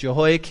year of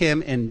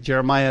Jehoiakim, and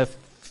Jeremiah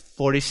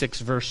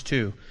 46, verse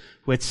 2,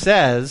 which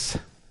says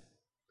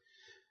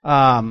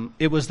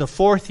it was the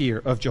 4th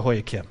year of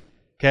Jehoiakim.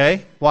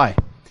 Okay? Why?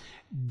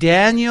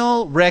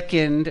 Daniel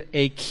reckoned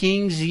a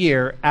king's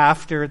year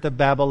after the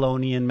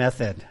Babylonian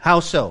method. How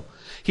so?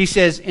 He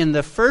says, in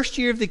the 1st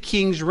year of the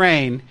king's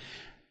reign,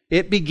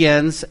 it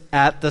begins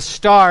at the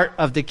start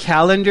of the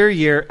calendar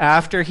year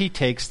after he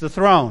takes the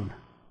throne.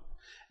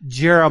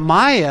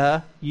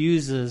 Jeremiah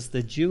uses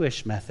the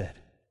Jewish method.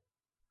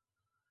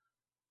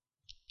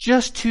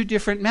 Just 2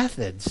 different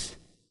methods.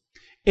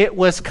 It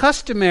was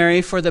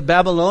customary for the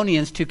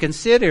Babylonians to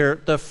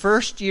consider the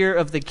 1st year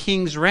of the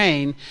king's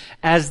reign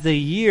as the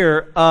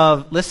year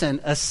of,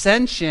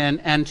 ascension,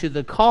 and to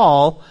the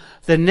call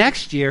the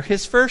next year,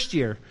 his 1st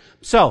year.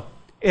 So,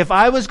 if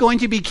I was going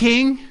to be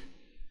king,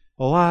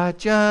 oh, I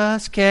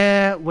just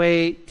can't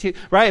wait to,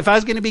 right? If I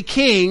was going to be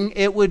king,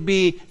 it would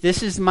be,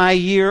 this is my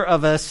year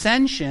of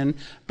ascension,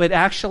 but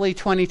actually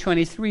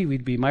 2023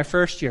 would be my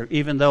first year,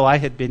 even though I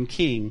had been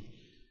king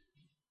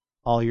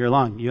all year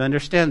long. You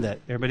understand that?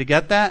 Everybody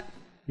get that?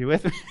 You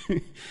with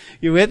me?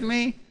 You with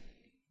me?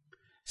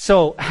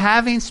 So,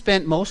 having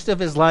spent most of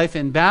his life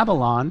in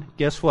Babylon,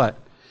 guess what?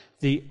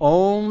 The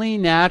only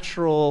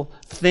natural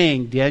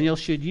thing Daniel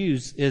should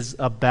use is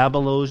a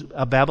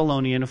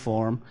Babylonian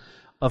form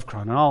of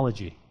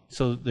chronology.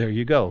 So there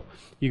you go.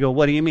 You go,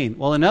 what do you mean?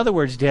 Well, in other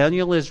words,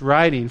 Daniel is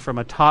writing from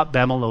a top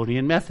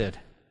Babylonian method,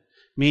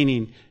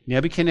 meaning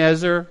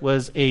Nebuchadnezzar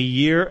was a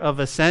year of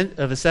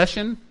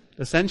ascension.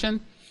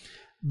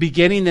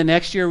 Beginning the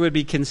next year would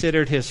be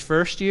considered his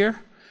first year.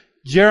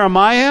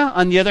 Jeremiah,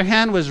 on the other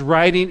hand, was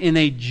writing in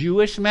a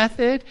Jewish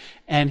method,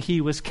 and he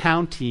was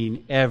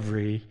counting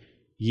every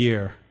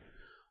year.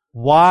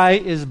 Why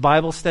is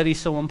Bible study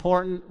so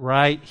important?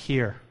 Right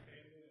here.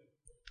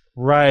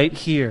 Right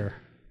here.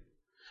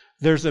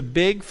 There's a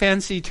big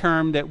fancy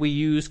term that we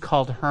use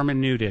called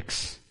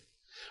hermeneutics.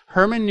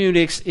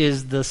 Hermeneutics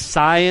is the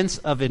science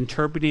of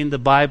interpreting the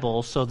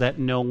Bible so that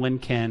no one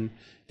can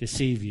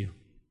deceive you.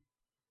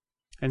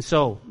 And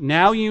so,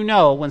 now you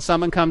know when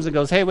someone comes and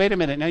goes, hey, wait a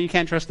minute, now you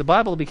can't trust the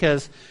Bible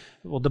because,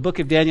 well, the book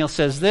of Daniel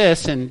says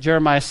this and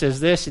Jeremiah says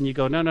this, and you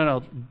go,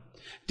 no.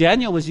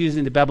 Daniel was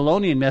using the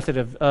Babylonian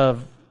method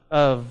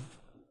of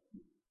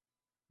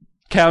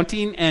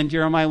counting, and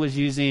Jeremiah was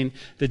using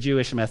the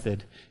Jewish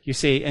method. You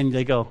see, and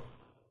they go,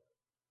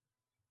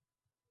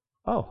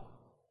 oh.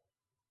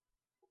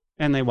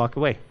 And they walk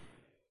away.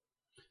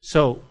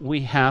 So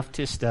we have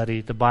to study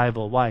the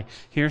Bible. Why?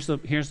 Here's the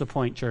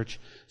point, church.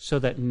 So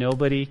that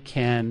nobody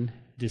can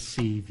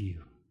deceive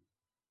you.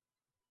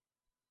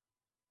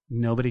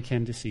 Nobody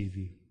can deceive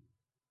you.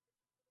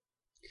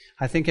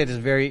 I think it is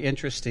very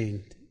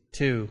interesting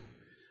too.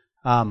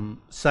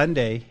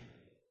 Sunday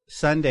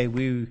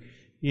we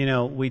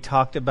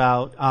talked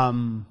about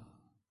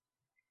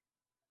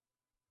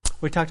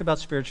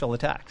spiritual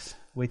attacks.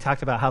 We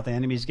talked about how the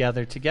enemies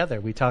gathered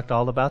together. We talked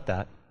all about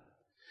that.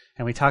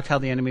 And we talked how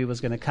the enemy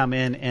was going to come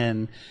in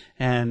and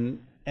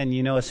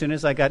as soon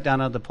as I got down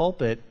on the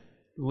pulpit,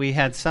 we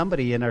had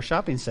somebody in our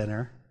shopping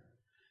center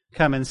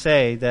come and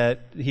say that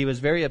he was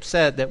very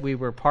upset that we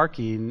were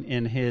parking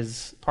in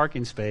his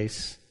parking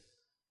spaces.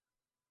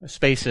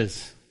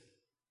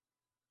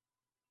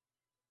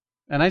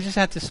 And I just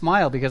had to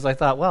smile because I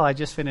thought, well, I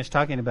just finished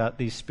talking about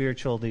these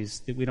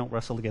we don't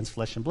wrestle against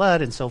flesh and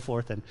blood and so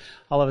forth, and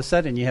all of a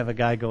sudden you have a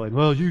guy going,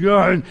 well, you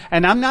got,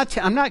 and I'm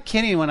not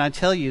kidding when I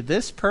tell you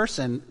this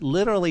person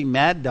literally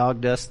mad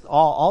dogged us,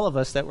 all of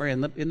us that were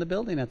in the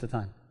building at the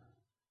time.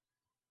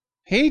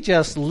 He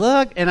just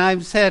looked, and I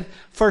said,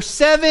 for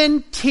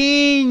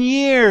 17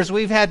 years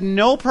we've had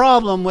no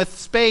problem with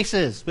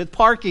spaces, with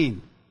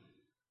parking.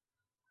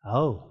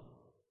 Oh.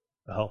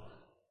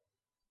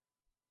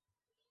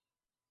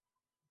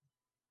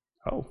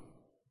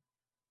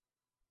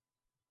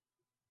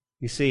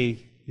 You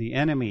see, the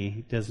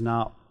enemy does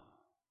not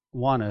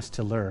want us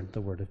to learn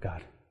the Word of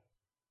God.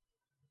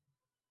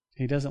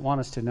 He doesn't want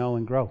us to know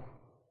and grow.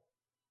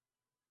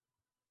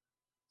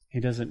 He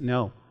doesn't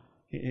know.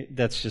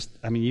 That's just,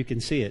 you can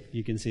see it.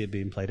 You can see it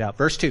being played out.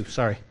 Verse 2.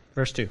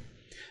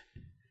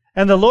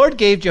 And the Lord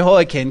gave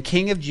Jehoiakim,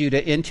 king of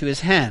Judah, into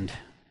his hand,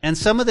 and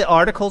some of the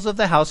articles of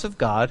the house of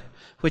God,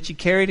 which he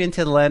carried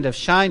into the land of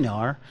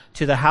Shinar,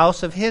 to the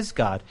house of his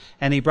God.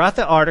 And he brought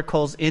the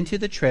articles into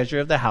the treasure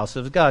of the house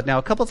of God. Now,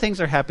 a couple things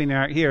are happening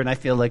right here, and I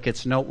feel like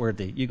it's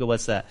noteworthy. You go,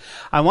 what's that?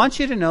 I want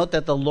you to note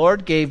that the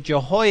Lord gave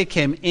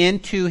Jehoiakim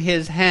into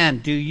his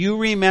hand. Do you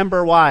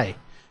remember why?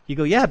 You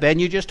go, yeah, Ben,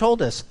 you just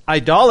told us.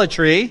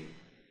 Idolatry.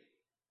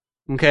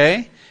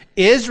 Okay?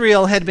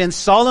 Israel had been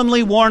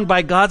solemnly warned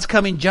by God's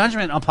coming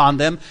judgment upon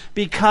them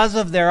because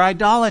of their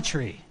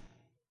idolatry.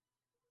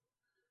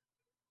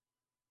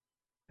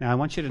 Now, I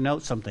want you to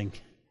note something.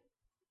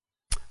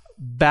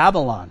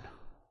 Babylon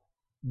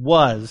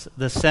was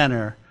the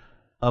center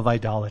of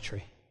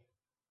idolatry.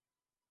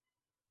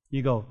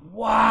 You go,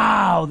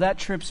 wow, that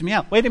trips me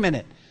out. Wait a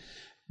minute.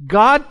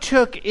 God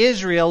took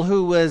Israel,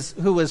 who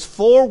was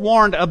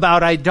forewarned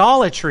about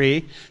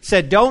idolatry,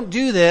 said, don't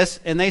do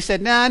this, and they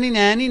said,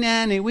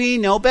 nanny, we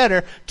know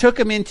better. Took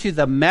them into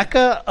the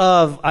Mecca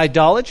of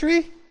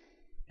idolatry?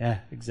 Yeah,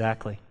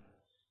 exactly.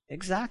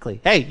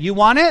 Hey, you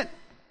want it?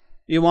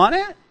 You want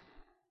it?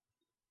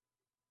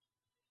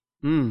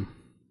 You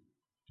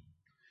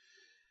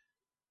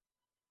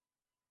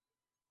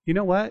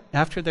know what?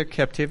 After their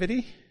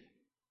captivity,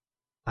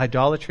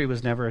 idolatry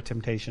was never a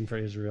temptation for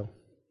Israel.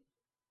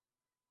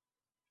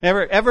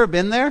 Ever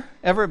been there?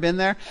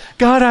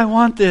 God, I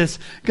want this.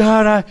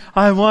 God,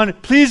 I want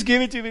it. Please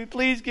give it to me.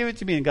 Please give it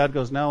to me. And God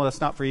goes, no, that's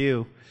not for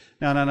you.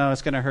 No,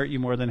 it's going to hurt you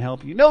more than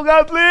help you. No,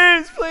 God,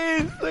 please.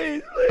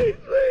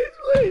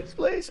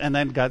 And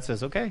then God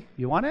says, okay,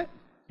 you want it?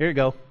 Here you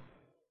go.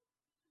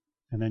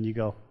 And then you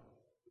go,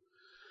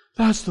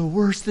 that's the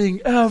worst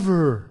thing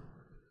ever.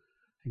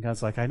 And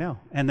God's like, I know.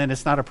 And then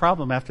it's not a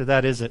problem after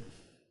that, is it?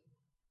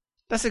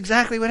 That's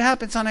exactly what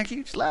happens on a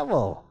huge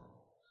level.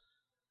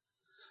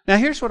 Now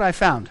here's what I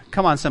found.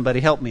 Come on,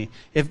 somebody, help me.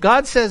 If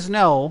God says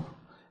no,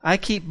 I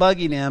keep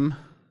bugging him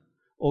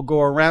or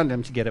go around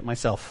him to get it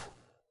myself.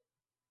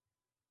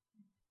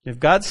 If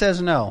God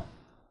says no,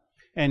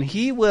 and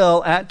he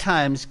will at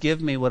times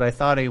give me what I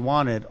thought he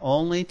wanted,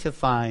 only to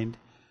find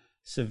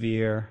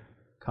severe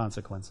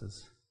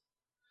consequences.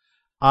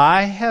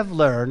 I have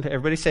learned,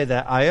 everybody say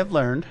that, I have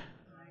learned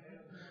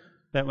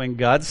that when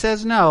God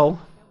says no,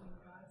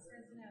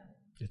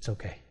 it's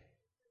okay.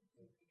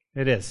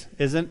 It is.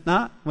 Isn't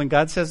not? When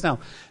God says no.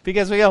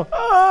 Because we go,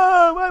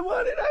 oh, I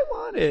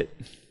want it.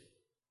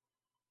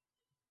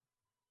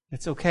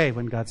 It's okay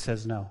when God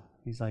says no.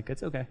 He's like,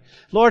 it's okay.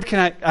 Lord,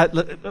 can I,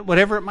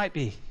 whatever it might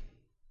be.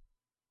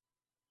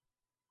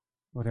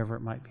 Whatever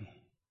it might be.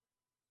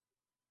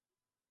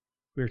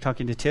 We were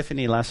talking to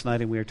Tiffany last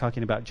night, and we were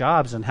talking about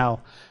jobs and how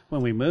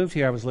when we moved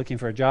here, I was looking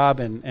for a job,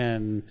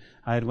 and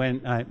I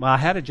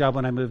had a job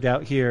when I moved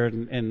out here,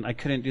 and I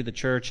couldn't do the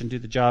church and do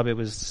the job. It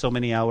was so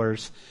many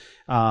hours.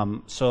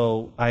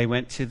 So I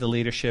went to the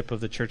leadership of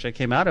the church I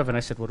came out of, and I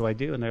said, what do I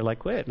do? And they're like,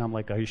 quit. And I'm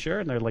like, are you sure?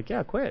 And they're like,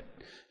 yeah, quit.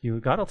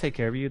 God will take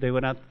care of you.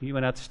 You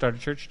went out to start a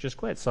church, just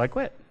quit. So I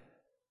quit.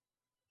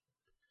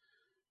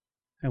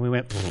 And we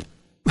went,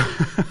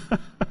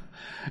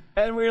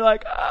 and we were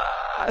like,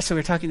 So we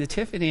were talking to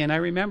Tiffany, and I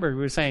remember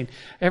we were saying,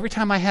 every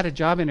time I had a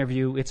job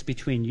interview, it's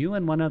between you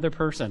and one other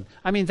person.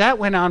 I mean, that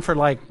went on for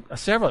like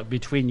several,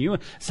 between you.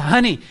 So,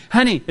 honey,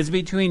 it's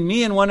between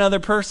me and one other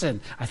person.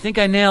 I think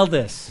I nailed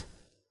this.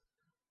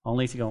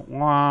 Only to go,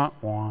 wah,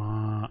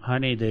 wah.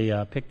 Honey,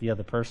 they picked the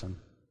other person.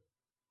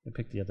 They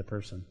picked the other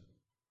person.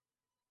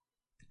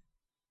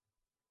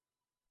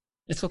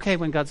 It's okay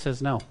when God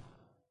says no.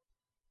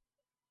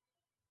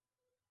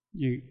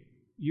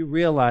 You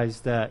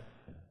realize that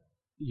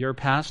your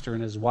pastor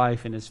and his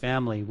wife and his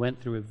family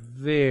went through a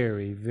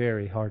very,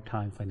 very hard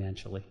time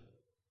financially.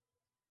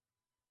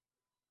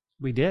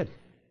 We did.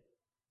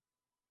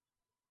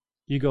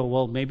 You go,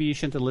 well, maybe you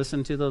shouldn't have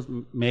listened to those.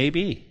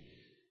 Maybe.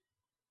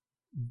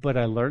 But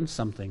I learned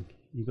something.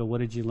 You go,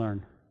 what did you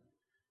learn?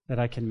 That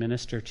I can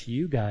minister to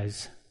you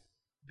guys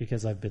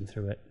because I've been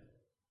through it.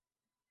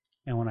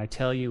 And when I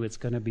tell you it's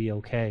going to be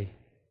okay,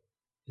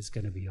 it's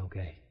going to be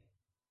okay.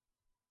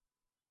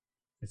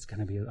 It's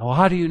going to be. Oh,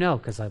 how do you know?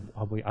 Because I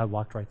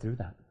walked right through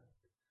that.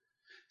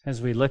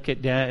 As we look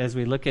at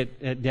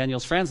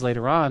Daniel's friends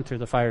later on through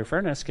the fiery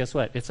furnace, guess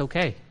what? It's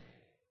okay.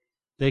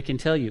 They can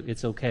tell you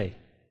it's okay.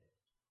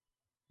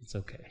 It's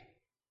okay.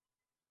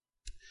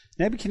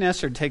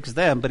 Nebuchadnezzar takes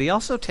them, but he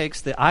also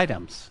takes the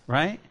items,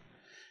 right?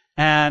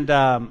 And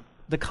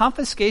the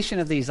confiscation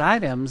of these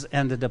items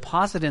and the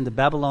deposit in the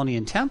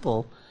Babylonian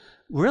temple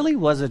really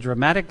was a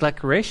dramatic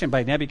declaration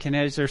by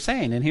Nebuchadnezzar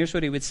saying, and here's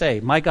what he would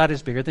say, my God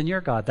is bigger than your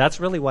God. That's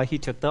really why he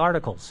took the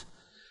articles.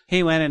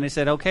 He went and he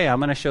said, okay, I'm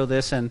going to show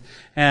this, and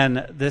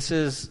this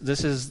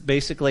is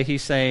basically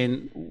he's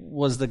saying,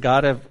 was the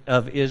God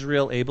of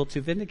Israel able to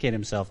vindicate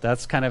himself?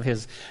 That's kind of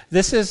his,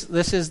 this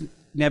is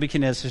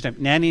Nebuchadnezzar's name.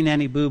 Nanny,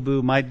 nanny, boo,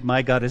 boo,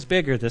 my God is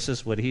bigger. This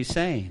is what he's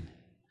saying.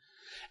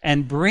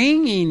 And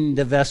bringing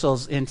the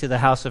vessels into the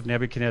house of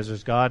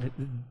Nebuchadnezzar's God,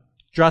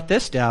 jot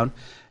this down,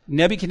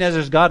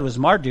 Nebuchadnezzar's God was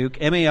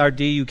Marduk,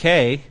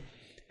 M-A-R-D-U-K,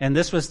 and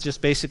this was just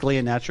basically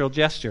a natural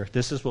gesture.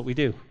 This is what we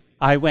do.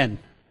 I win.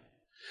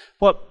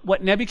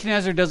 What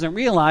Nebuchadnezzar doesn't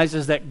realize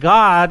is that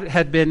God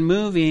had been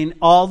moving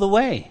all the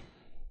way.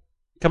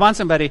 Come on,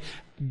 somebody.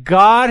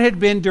 God had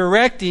been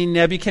directing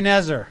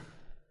Nebuchadnezzar.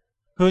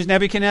 Who's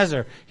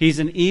Nebuchadnezzar? He's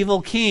an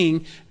evil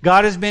king.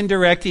 God has been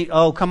directing.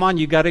 Oh, come on,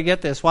 you got to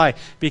get this. Why?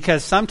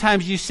 Because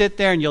sometimes you sit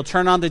there and you'll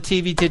turn on the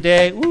TV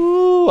today.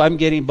 Ooh, I'm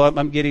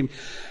getting,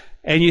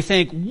 and you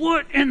think,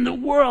 what in the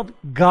world?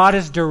 God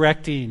is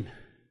directing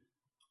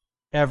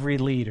every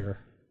leader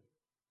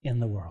in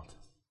the world.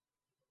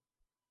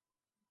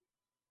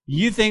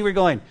 You think we're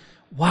going,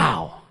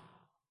 wow.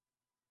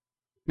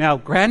 Now,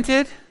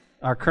 granted,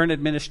 our current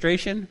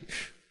administration,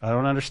 I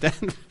don't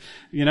understand.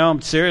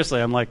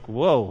 I'm like,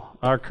 whoa,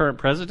 our current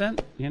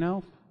president,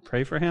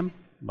 pray for him.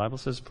 The Bible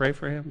says pray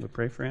for him. We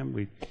pray for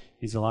him.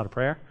 He's a lot of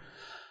prayer.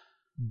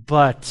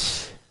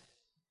 But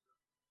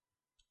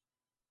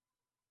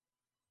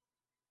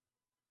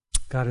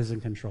God is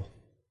in control.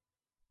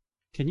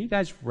 Can you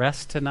guys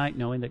rest tonight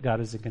knowing that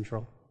God is in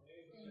control?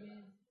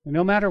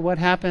 No matter what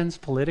happens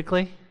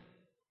politically,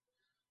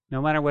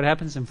 no matter what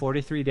happens in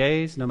 43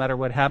 days, no matter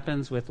what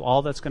happens with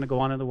all that's going to go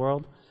on in the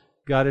world,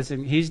 God is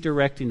He's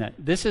directing that.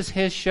 This is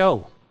His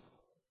show.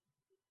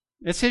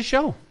 It's His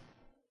show.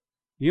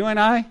 You and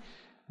I,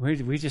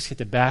 we just get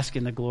to bask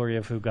in the glory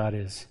of who God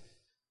is.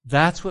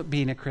 That's what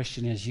being a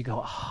Christian is. You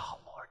go, oh,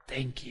 Lord,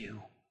 thank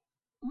you.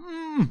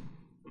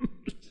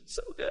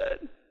 So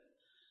good.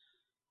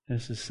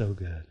 This is so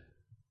good.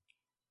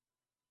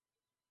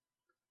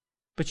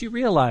 But you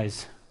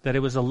realize that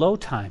it was a low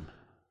time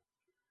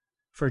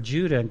for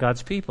Judah and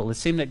God's people. It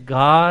seemed that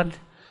God,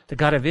 the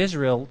God of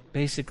Israel,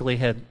 basically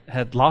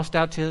had lost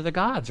out to the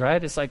gods,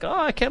 right? It's like, oh,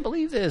 I can't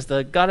believe this.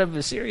 The God of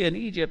Assyria and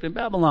Egypt and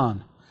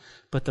Babylon.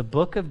 But the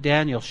book of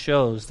Daniel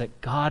shows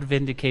that God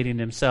vindicated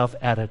himself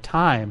at a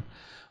time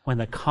when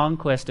the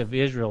conquest of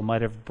Israel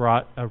might have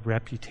brought a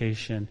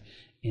reputation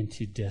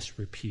into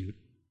disrepute.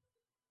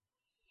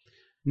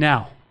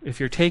 Now, if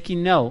you're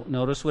taking note,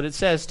 notice what it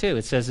says too.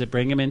 It says that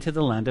bring him into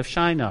the land of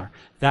Shinar.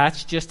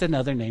 That's just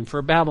another name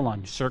for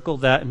Babylon. You circle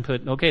that and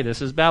put, okay,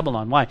 this is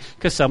Babylon. Why?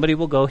 Because somebody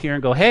will go here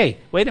and go, hey,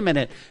 wait a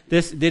minute.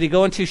 Did he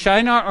go into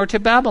Shinar or to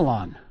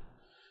Babylon?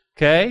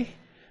 Okay?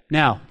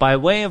 Now, by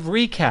way of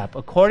recap,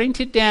 according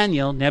to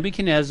Daniel,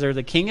 Nebuchadnezzar,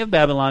 the king of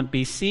Babylon,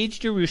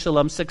 besieged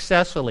Jerusalem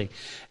successfully.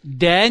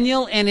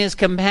 Daniel and his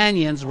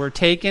companions were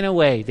taken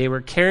away. They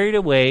were carried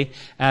away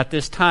at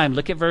this time.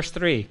 Look at verse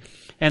 3.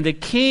 And the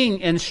king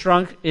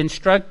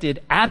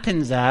instructed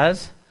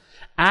Ashpenaz,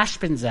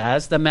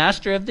 the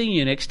master of the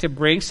eunuchs, to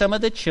bring some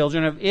of the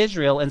children of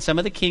Israel and some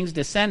of the king's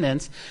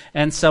descendants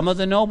and some of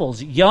the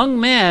nobles, young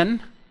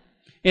men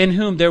in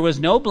whom there was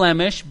no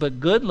blemish,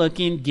 but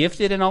good-looking,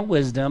 gifted in all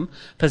wisdom,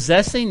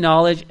 possessing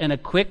knowledge and a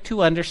quick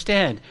to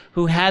understand,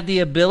 who had the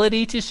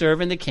ability to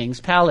serve in the king's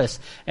palace,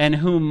 and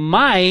who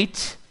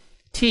might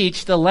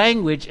teach the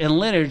language and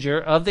literature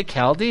of the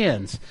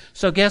Chaldeans.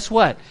 So guess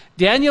what?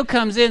 Daniel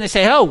comes in, they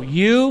say, oh,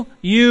 you,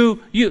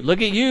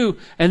 look at you.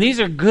 And these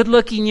are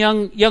good-looking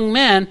young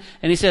men.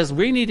 And he says,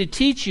 we need to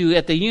teach you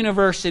at the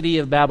University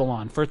of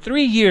Babylon. For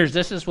 3 years,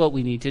 this is what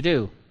we need to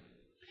do.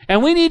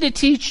 And we need to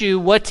teach you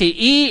what to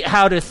eat,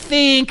 how to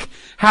think,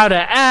 how to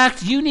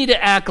act. You need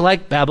to act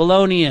like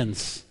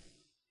Babylonians.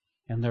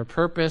 And their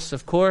purpose,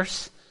 of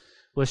course,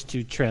 was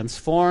to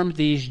transform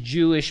these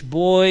Jewish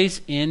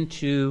boys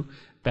into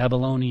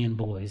Babylonian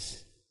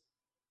boys,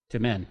 to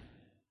men.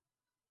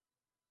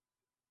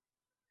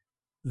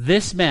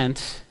 This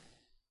meant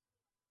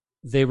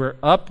they were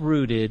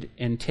uprooted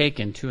and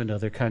taken to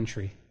another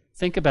country.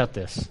 Think about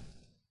this.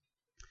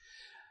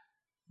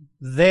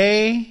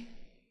 They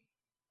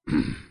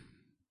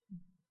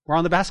were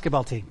on the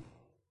basketball team.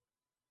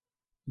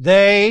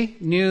 They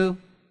knew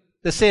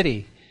the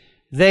city.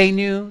 They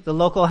knew the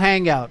local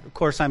hangout. Of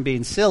course, I'm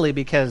being silly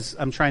because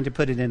I'm trying to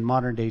put it in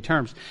modern day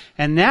terms.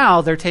 And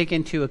now they're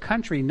taken to a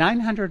country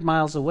 900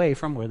 miles away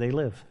from where they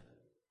live.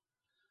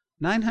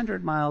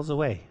 900 miles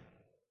away.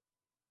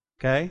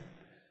 Okay?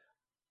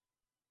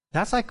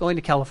 That's like going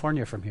to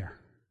California from here.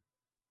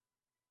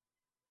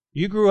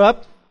 You grew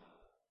up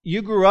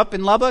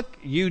in Lubbock,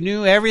 you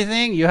knew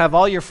everything, you have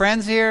all your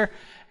friends here,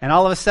 and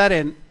all of a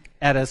sudden,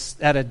 at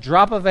a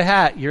drop of a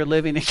hat, you're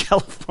living in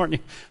California.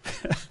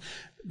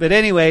 But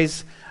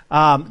anyways,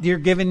 you're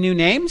given new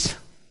names,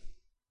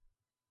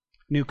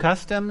 new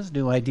customs,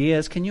 new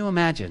ideas. Can you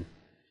imagine?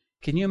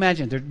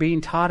 They're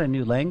being taught a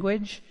new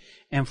language,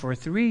 and for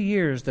 3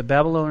 years, the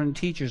Babylonian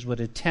teachers would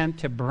attempt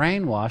to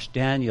brainwash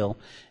Daniel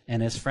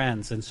and his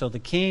friends. And so the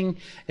king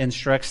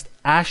instructs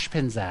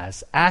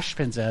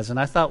Ashpenaz, and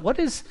I thought, what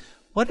does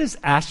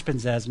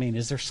Ashpenaz mean?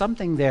 Is there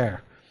something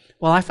there?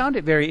 Well, I found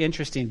it very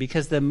interesting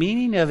because the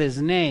meaning of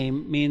his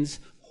name means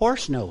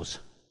horse nose.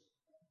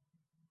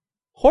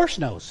 Horse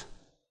nose.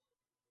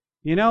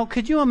 You know,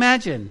 could you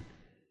imagine?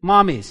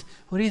 Mommies,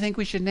 what do you think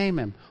we should name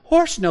him?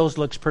 Horse nose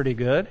looks pretty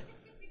good.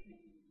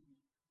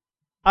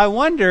 I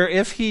wonder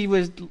if he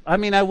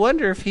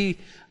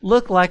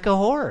looked like a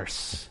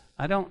horse.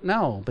 I don't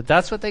know, but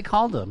that's what they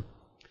called him.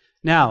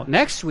 Now,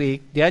 next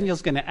week,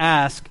 Daniel's going to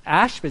ask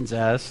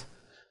Ashpenaz,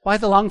 why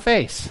the long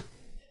face?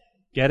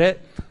 Get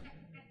it?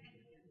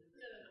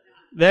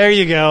 There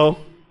you go.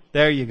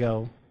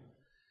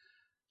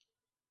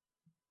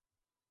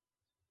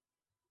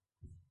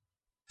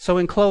 So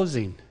in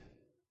closing,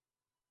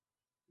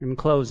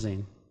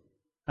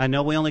 I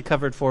know we only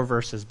covered 4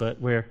 verses, but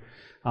we're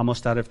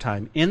almost out of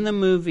time. In the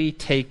movie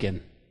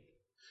Taken,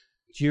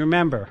 do you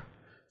remember?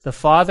 The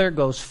father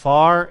goes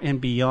far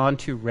and beyond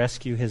to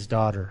rescue his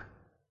daughter.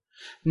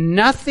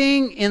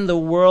 Nothing in the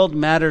world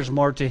matters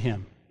more to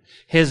him.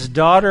 His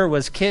daughter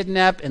was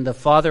kidnapped, and the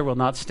father will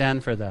not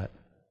stand for that.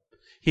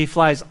 He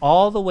flies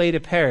all the way to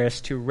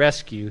Paris to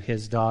rescue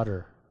his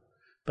daughter.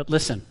 But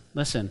listen.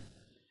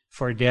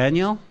 For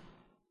Daniel,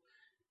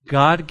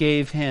 God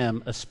gave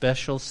him a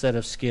special set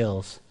of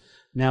skills.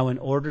 Now, in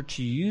order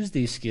to use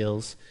these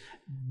skills,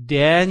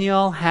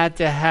 Daniel had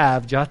to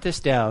have, jot this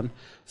down,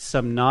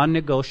 some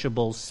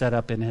non-negotiables set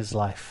up in his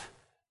life.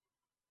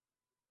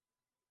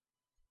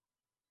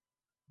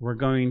 We're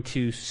going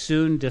to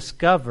soon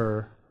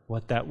discover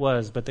what that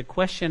was. But the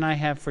question I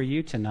have for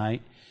you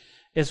tonight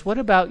is, what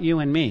about you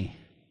and me?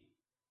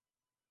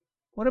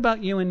 What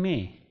about you and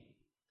me?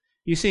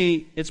 You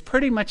see, it's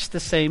pretty much the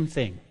same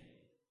thing.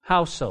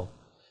 How so?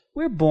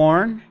 We're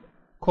born,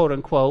 quote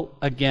unquote,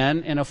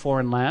 again in a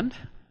foreign land.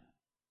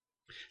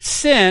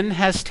 Sin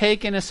has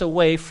taken us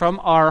away from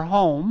our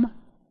home.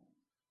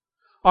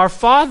 Our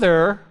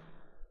Father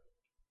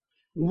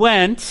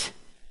went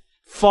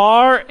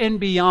far and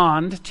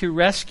beyond to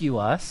rescue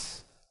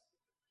us.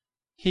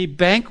 He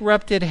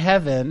bankrupted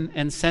heaven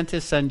and sent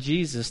his son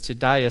Jesus to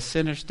die a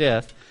sinner's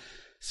death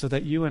so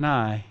that you and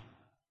I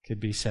could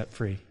be set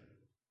free.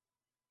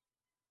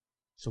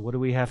 So what do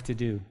we have to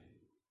do?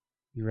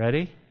 You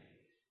ready?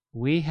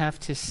 We have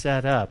to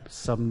set up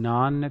some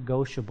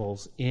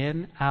non-negotiables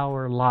in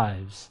our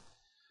lives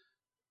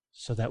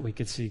so that we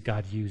could see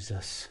God use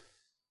us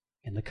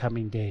in the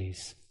coming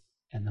days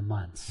and the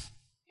months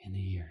and the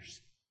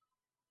years.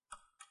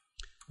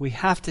 We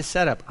have to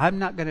set up. I'm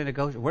not going to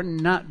negotiate.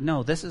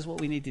 No, this is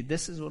what we need to do.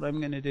 This is what I'm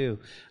going to do.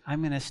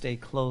 I'm going to stay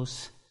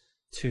close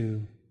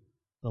to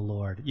the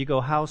Lord. You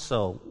go, how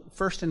so?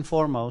 First and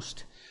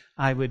foremost,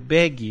 I would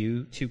beg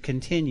you to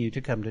continue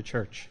to come to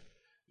church.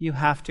 You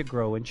have to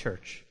grow in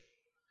church.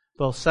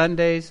 Both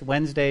Sundays,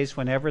 Wednesdays,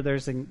 whenever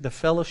the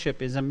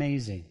fellowship is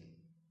amazing.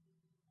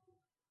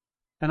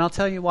 And I'll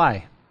tell you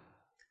why.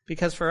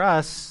 Because for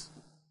us,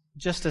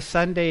 just a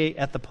Sunday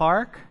at the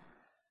park,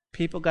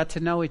 people got to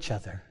know each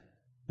other.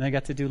 And they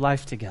got to do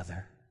life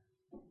together.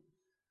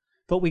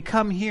 But we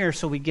come here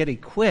so we get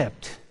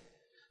equipped,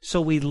 so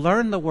we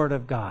learn the Word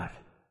of God.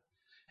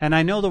 And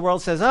I know the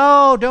world says,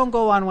 oh, don't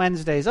go on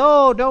Wednesdays.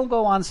 Oh, don't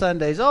go on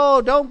Sundays.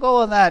 Oh, don't go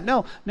on that.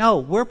 No,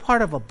 we're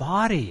part of a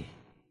body.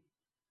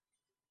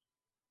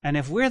 And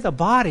if we're the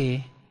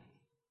body,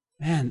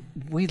 man,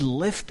 we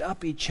lift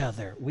up each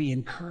other. We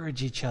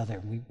encourage each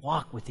other. We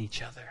walk with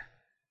each other.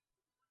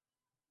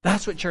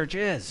 That's what church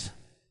is.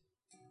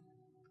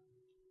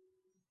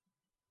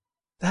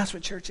 That's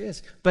what church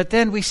is. But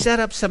then we set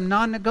up some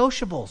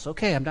non-negotiables.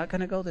 Okay, I'm not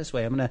going to go this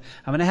way. I'm going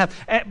to have,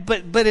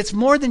 but it's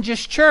more than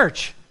just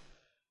church.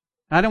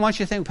 I don't want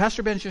you to think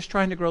Pastor Ben's just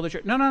trying to grow the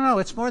church. No.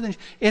 It's more than,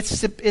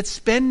 it's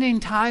spending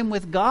time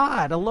with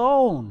God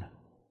alone.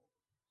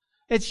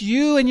 It's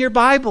you and your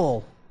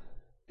Bible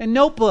and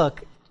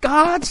notebook.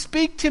 God,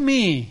 speak to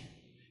me.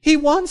 He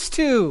wants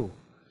to.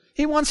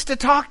 He wants to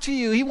talk to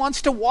you. He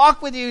wants to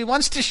walk with you. He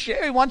wants to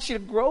share. He wants you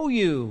to grow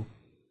you.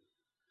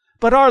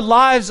 But our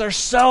lives are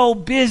so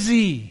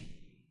busy.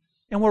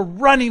 And we're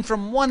running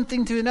from one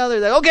thing to another.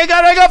 Like, okay,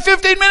 God, I got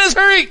 15 minutes.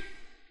 Hurry.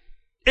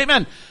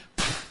 Amen.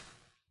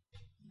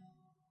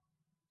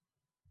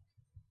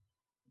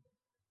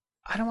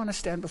 I don't want to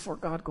stand before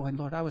God going,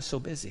 Lord, I was so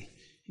busy.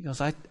 He goes,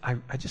 I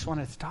just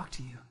wanted to talk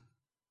to you.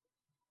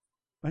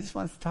 I just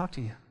wanted to talk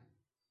to you.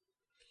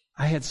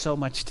 I had so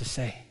much to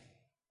say.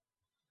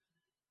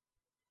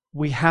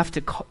 We have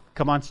to,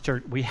 come on,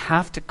 church, we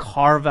have to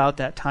carve out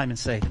that time and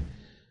say,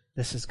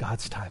 this is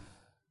God's time.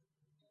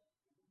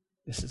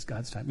 This is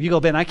God's time. You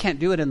go, Ben, I can't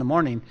do it in the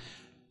morning.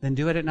 Then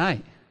do it at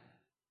night.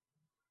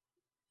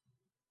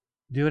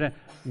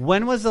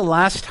 When was the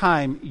last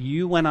time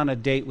you went on a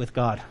date with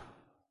God?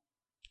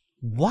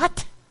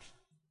 What?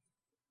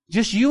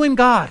 Just you and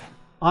God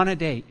on a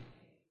date.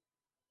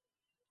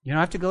 You don't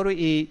have to go to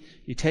eat.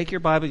 You take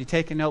your Bible, you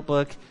take a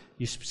notebook,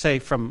 you say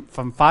from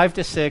 5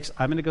 to 6,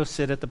 I'm going to go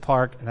sit at the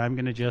park and I'm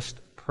going to just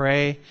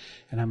pray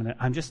and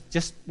I'm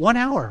just 1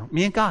 hour,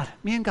 me and God.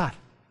 When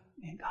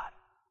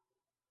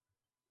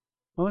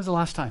was the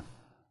last time?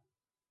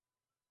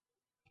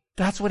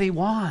 That's what He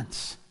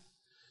wants.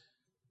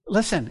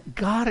 Listen,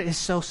 God is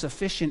so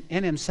sufficient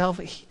in Himself,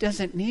 He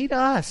doesn't need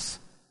us.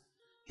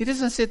 He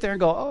doesn't sit there and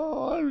go,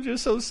 oh, I'm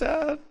just so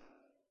sad.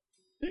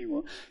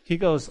 He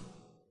goes,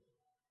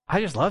 I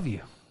just love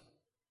you.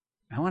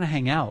 I want to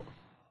hang out.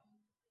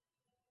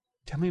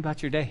 Tell me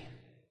about your day.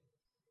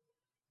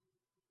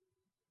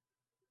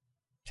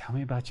 Tell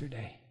me about your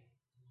day.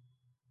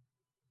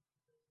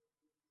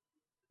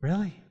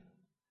 Really?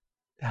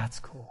 That's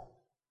cool.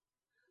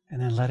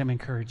 And then let Him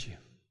encourage you.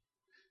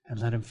 And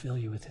let Him fill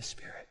you with His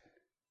Spirit.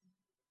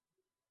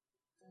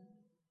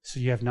 So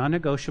you have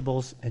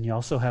non-negotiables, and you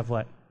also have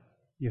what?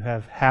 You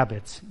have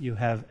habits. You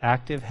have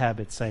active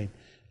habits saying,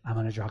 I'm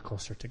going to draw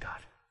closer to God.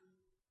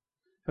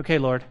 Okay,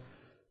 Lord,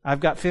 I've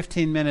got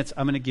 15 minutes.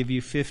 I'm going to give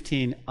you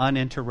 15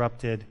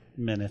 uninterrupted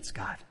minutes,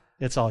 God.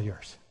 It's all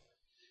yours.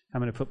 I'm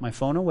going to put my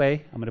phone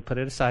away. I'm going to put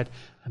it aside.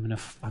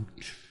 That's what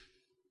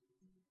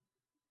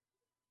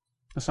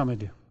I'm going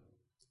to do.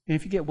 And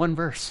if you get one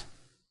verse,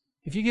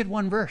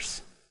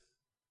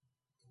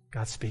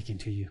 God's speaking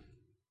to you.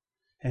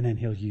 And then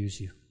He'll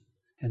use you.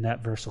 And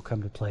that verse will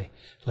come to play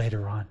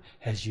later on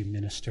as you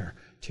minister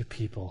to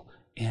people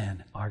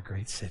in our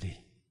great city.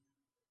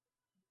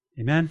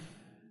 Amen?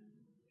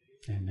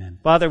 Amen.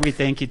 Father, we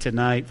thank You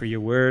tonight for Your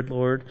word,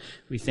 Lord.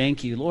 We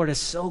thank You. Lord, it's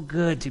so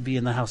good to be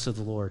in the house of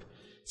the Lord.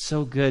 It's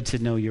so good to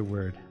know Your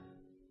word.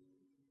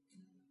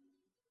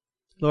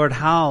 Lord,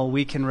 how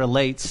we can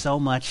relate so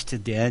much to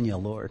Daniel,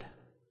 Lord.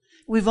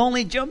 We've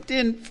only jumped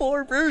in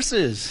 4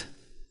 verses.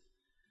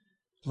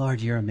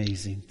 Lord, You're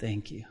amazing.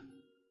 Thank You.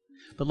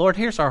 But Lord,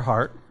 here's our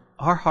heart.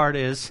 Our heart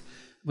is,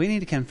 we need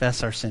to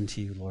confess our sin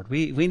to You, Lord.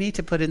 We need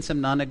to put in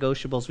some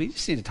non-negotiables. We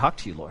just need to talk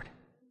to You, Lord.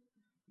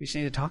 We just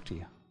need to talk to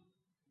You.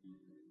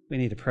 We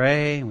need to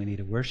pray, and we need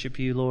to worship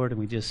You, Lord, and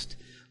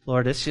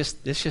Lord, it's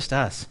just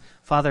us.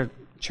 Father,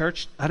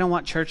 church, I don't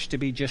want church to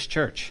be just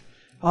church.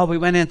 Oh, we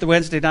went in the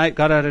Wednesday night,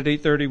 got out at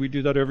 8:30, we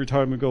do that every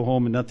time we go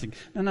home and nothing.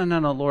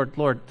 No,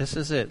 Lord, this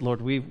is it.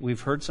 Lord,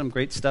 we've heard some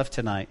great stuff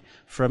tonight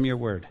from Your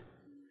word.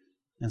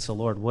 And so,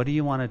 Lord, what do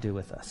You want to do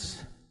with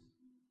us?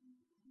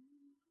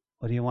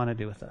 What do You want to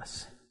do with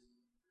us?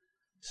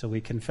 So we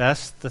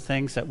confess the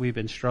things that we've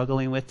been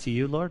struggling with to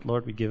You, Lord.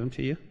 Lord, we give them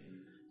to You.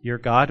 You're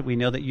God. We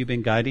know that you've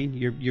been guiding,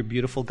 your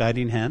beautiful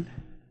guiding hand.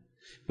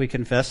 We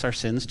confess our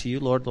sins to you,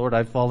 Lord. Lord,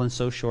 I've fallen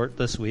so short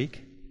this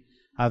week.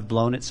 I've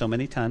blown it so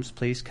many times.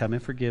 Please come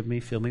and forgive me.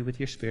 Fill me with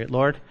your Spirit.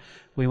 Lord,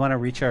 we want to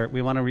reach our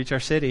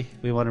city.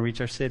 We want to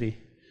reach our city.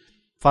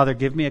 Father,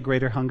 give me a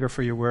greater hunger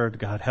for your word,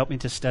 God. Help me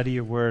to study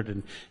your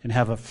word and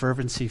have a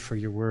fervency for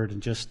your word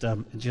and just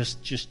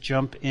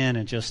jump in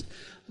and just,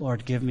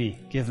 Lord, give me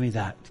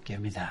that. Give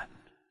me that.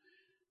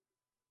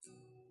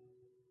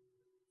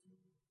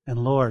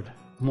 And Lord,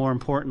 more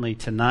importantly,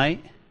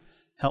 tonight,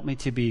 help me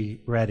to be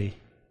ready,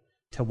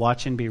 to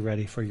watch and be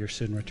ready for your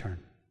soon return.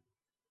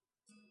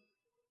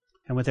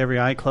 And with every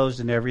eye closed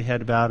and every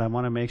head bowed, I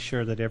want to make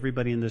sure that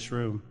everybody in this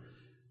room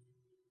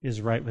is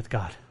right with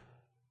God.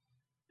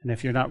 And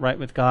if you're not right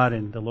with God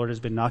and the Lord has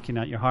been knocking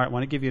at your heart, I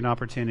want to give you an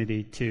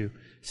opportunity to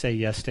say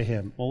yes to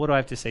Him. Well, what do I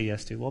have to say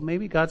yes to? Well,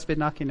 maybe God's been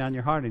knocking down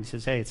your heart and He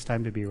says, hey, it's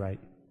time to be right.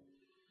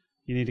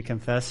 You need to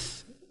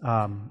confess.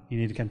 You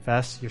need to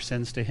confess your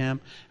sins to Him.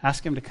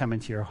 Ask Him to come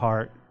into your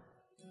heart.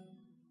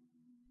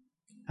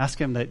 Ask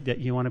Him that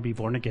you want to be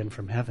born again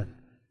from heaven.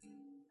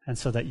 And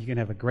so that you can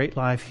have a great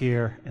life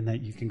here and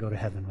that you can go to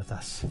heaven with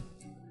us.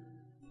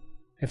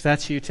 If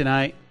that's you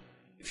tonight,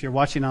 if you're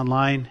watching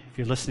online, if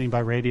you're listening by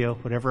radio,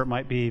 whatever it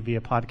might be, via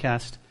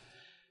podcast,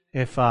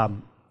 if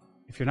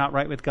you're not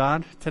right with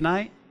God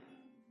tonight,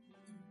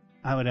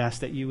 I would ask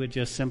that you would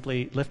just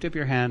simply lift up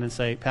your hand and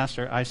say,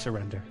 Pastor, I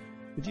surrender.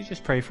 Would you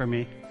just pray for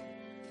me?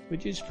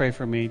 Would you just pray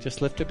for me?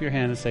 Just lift up your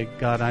hand and say,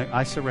 God,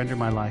 I surrender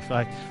my life.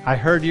 I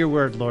heard your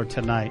word, Lord,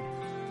 tonight.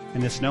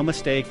 And it's no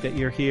mistake that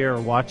you're here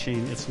or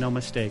watching. It's no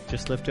mistake.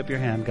 Just lift up your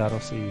hand. God will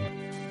see you.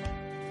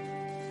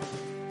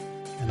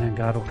 And then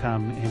God will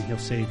come and He'll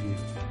save you.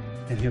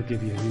 And He'll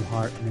give you a new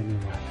heart and a new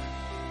life.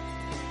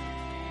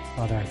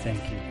 Father, I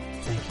thank you.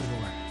 Thank you,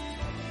 Lord.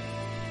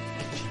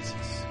 Thank you,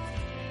 Jesus.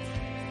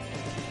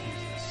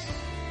 Jesus.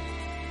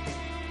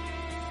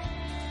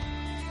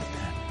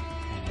 Amen.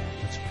 Amen.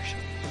 Let's worship.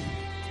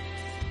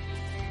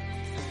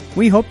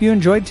 We hope you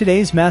enjoyed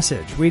today's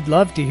message. We'd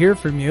love to hear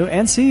from you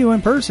and see you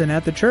in person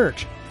at the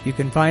church. You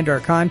can find our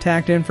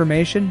contact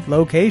information,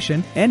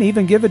 location, and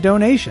even give a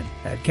donation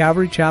at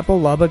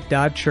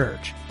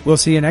calvarychapellubbock.church. We'll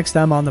see you next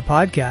time on the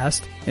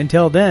podcast.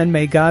 Until then,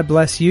 may God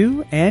bless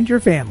you and your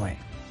family.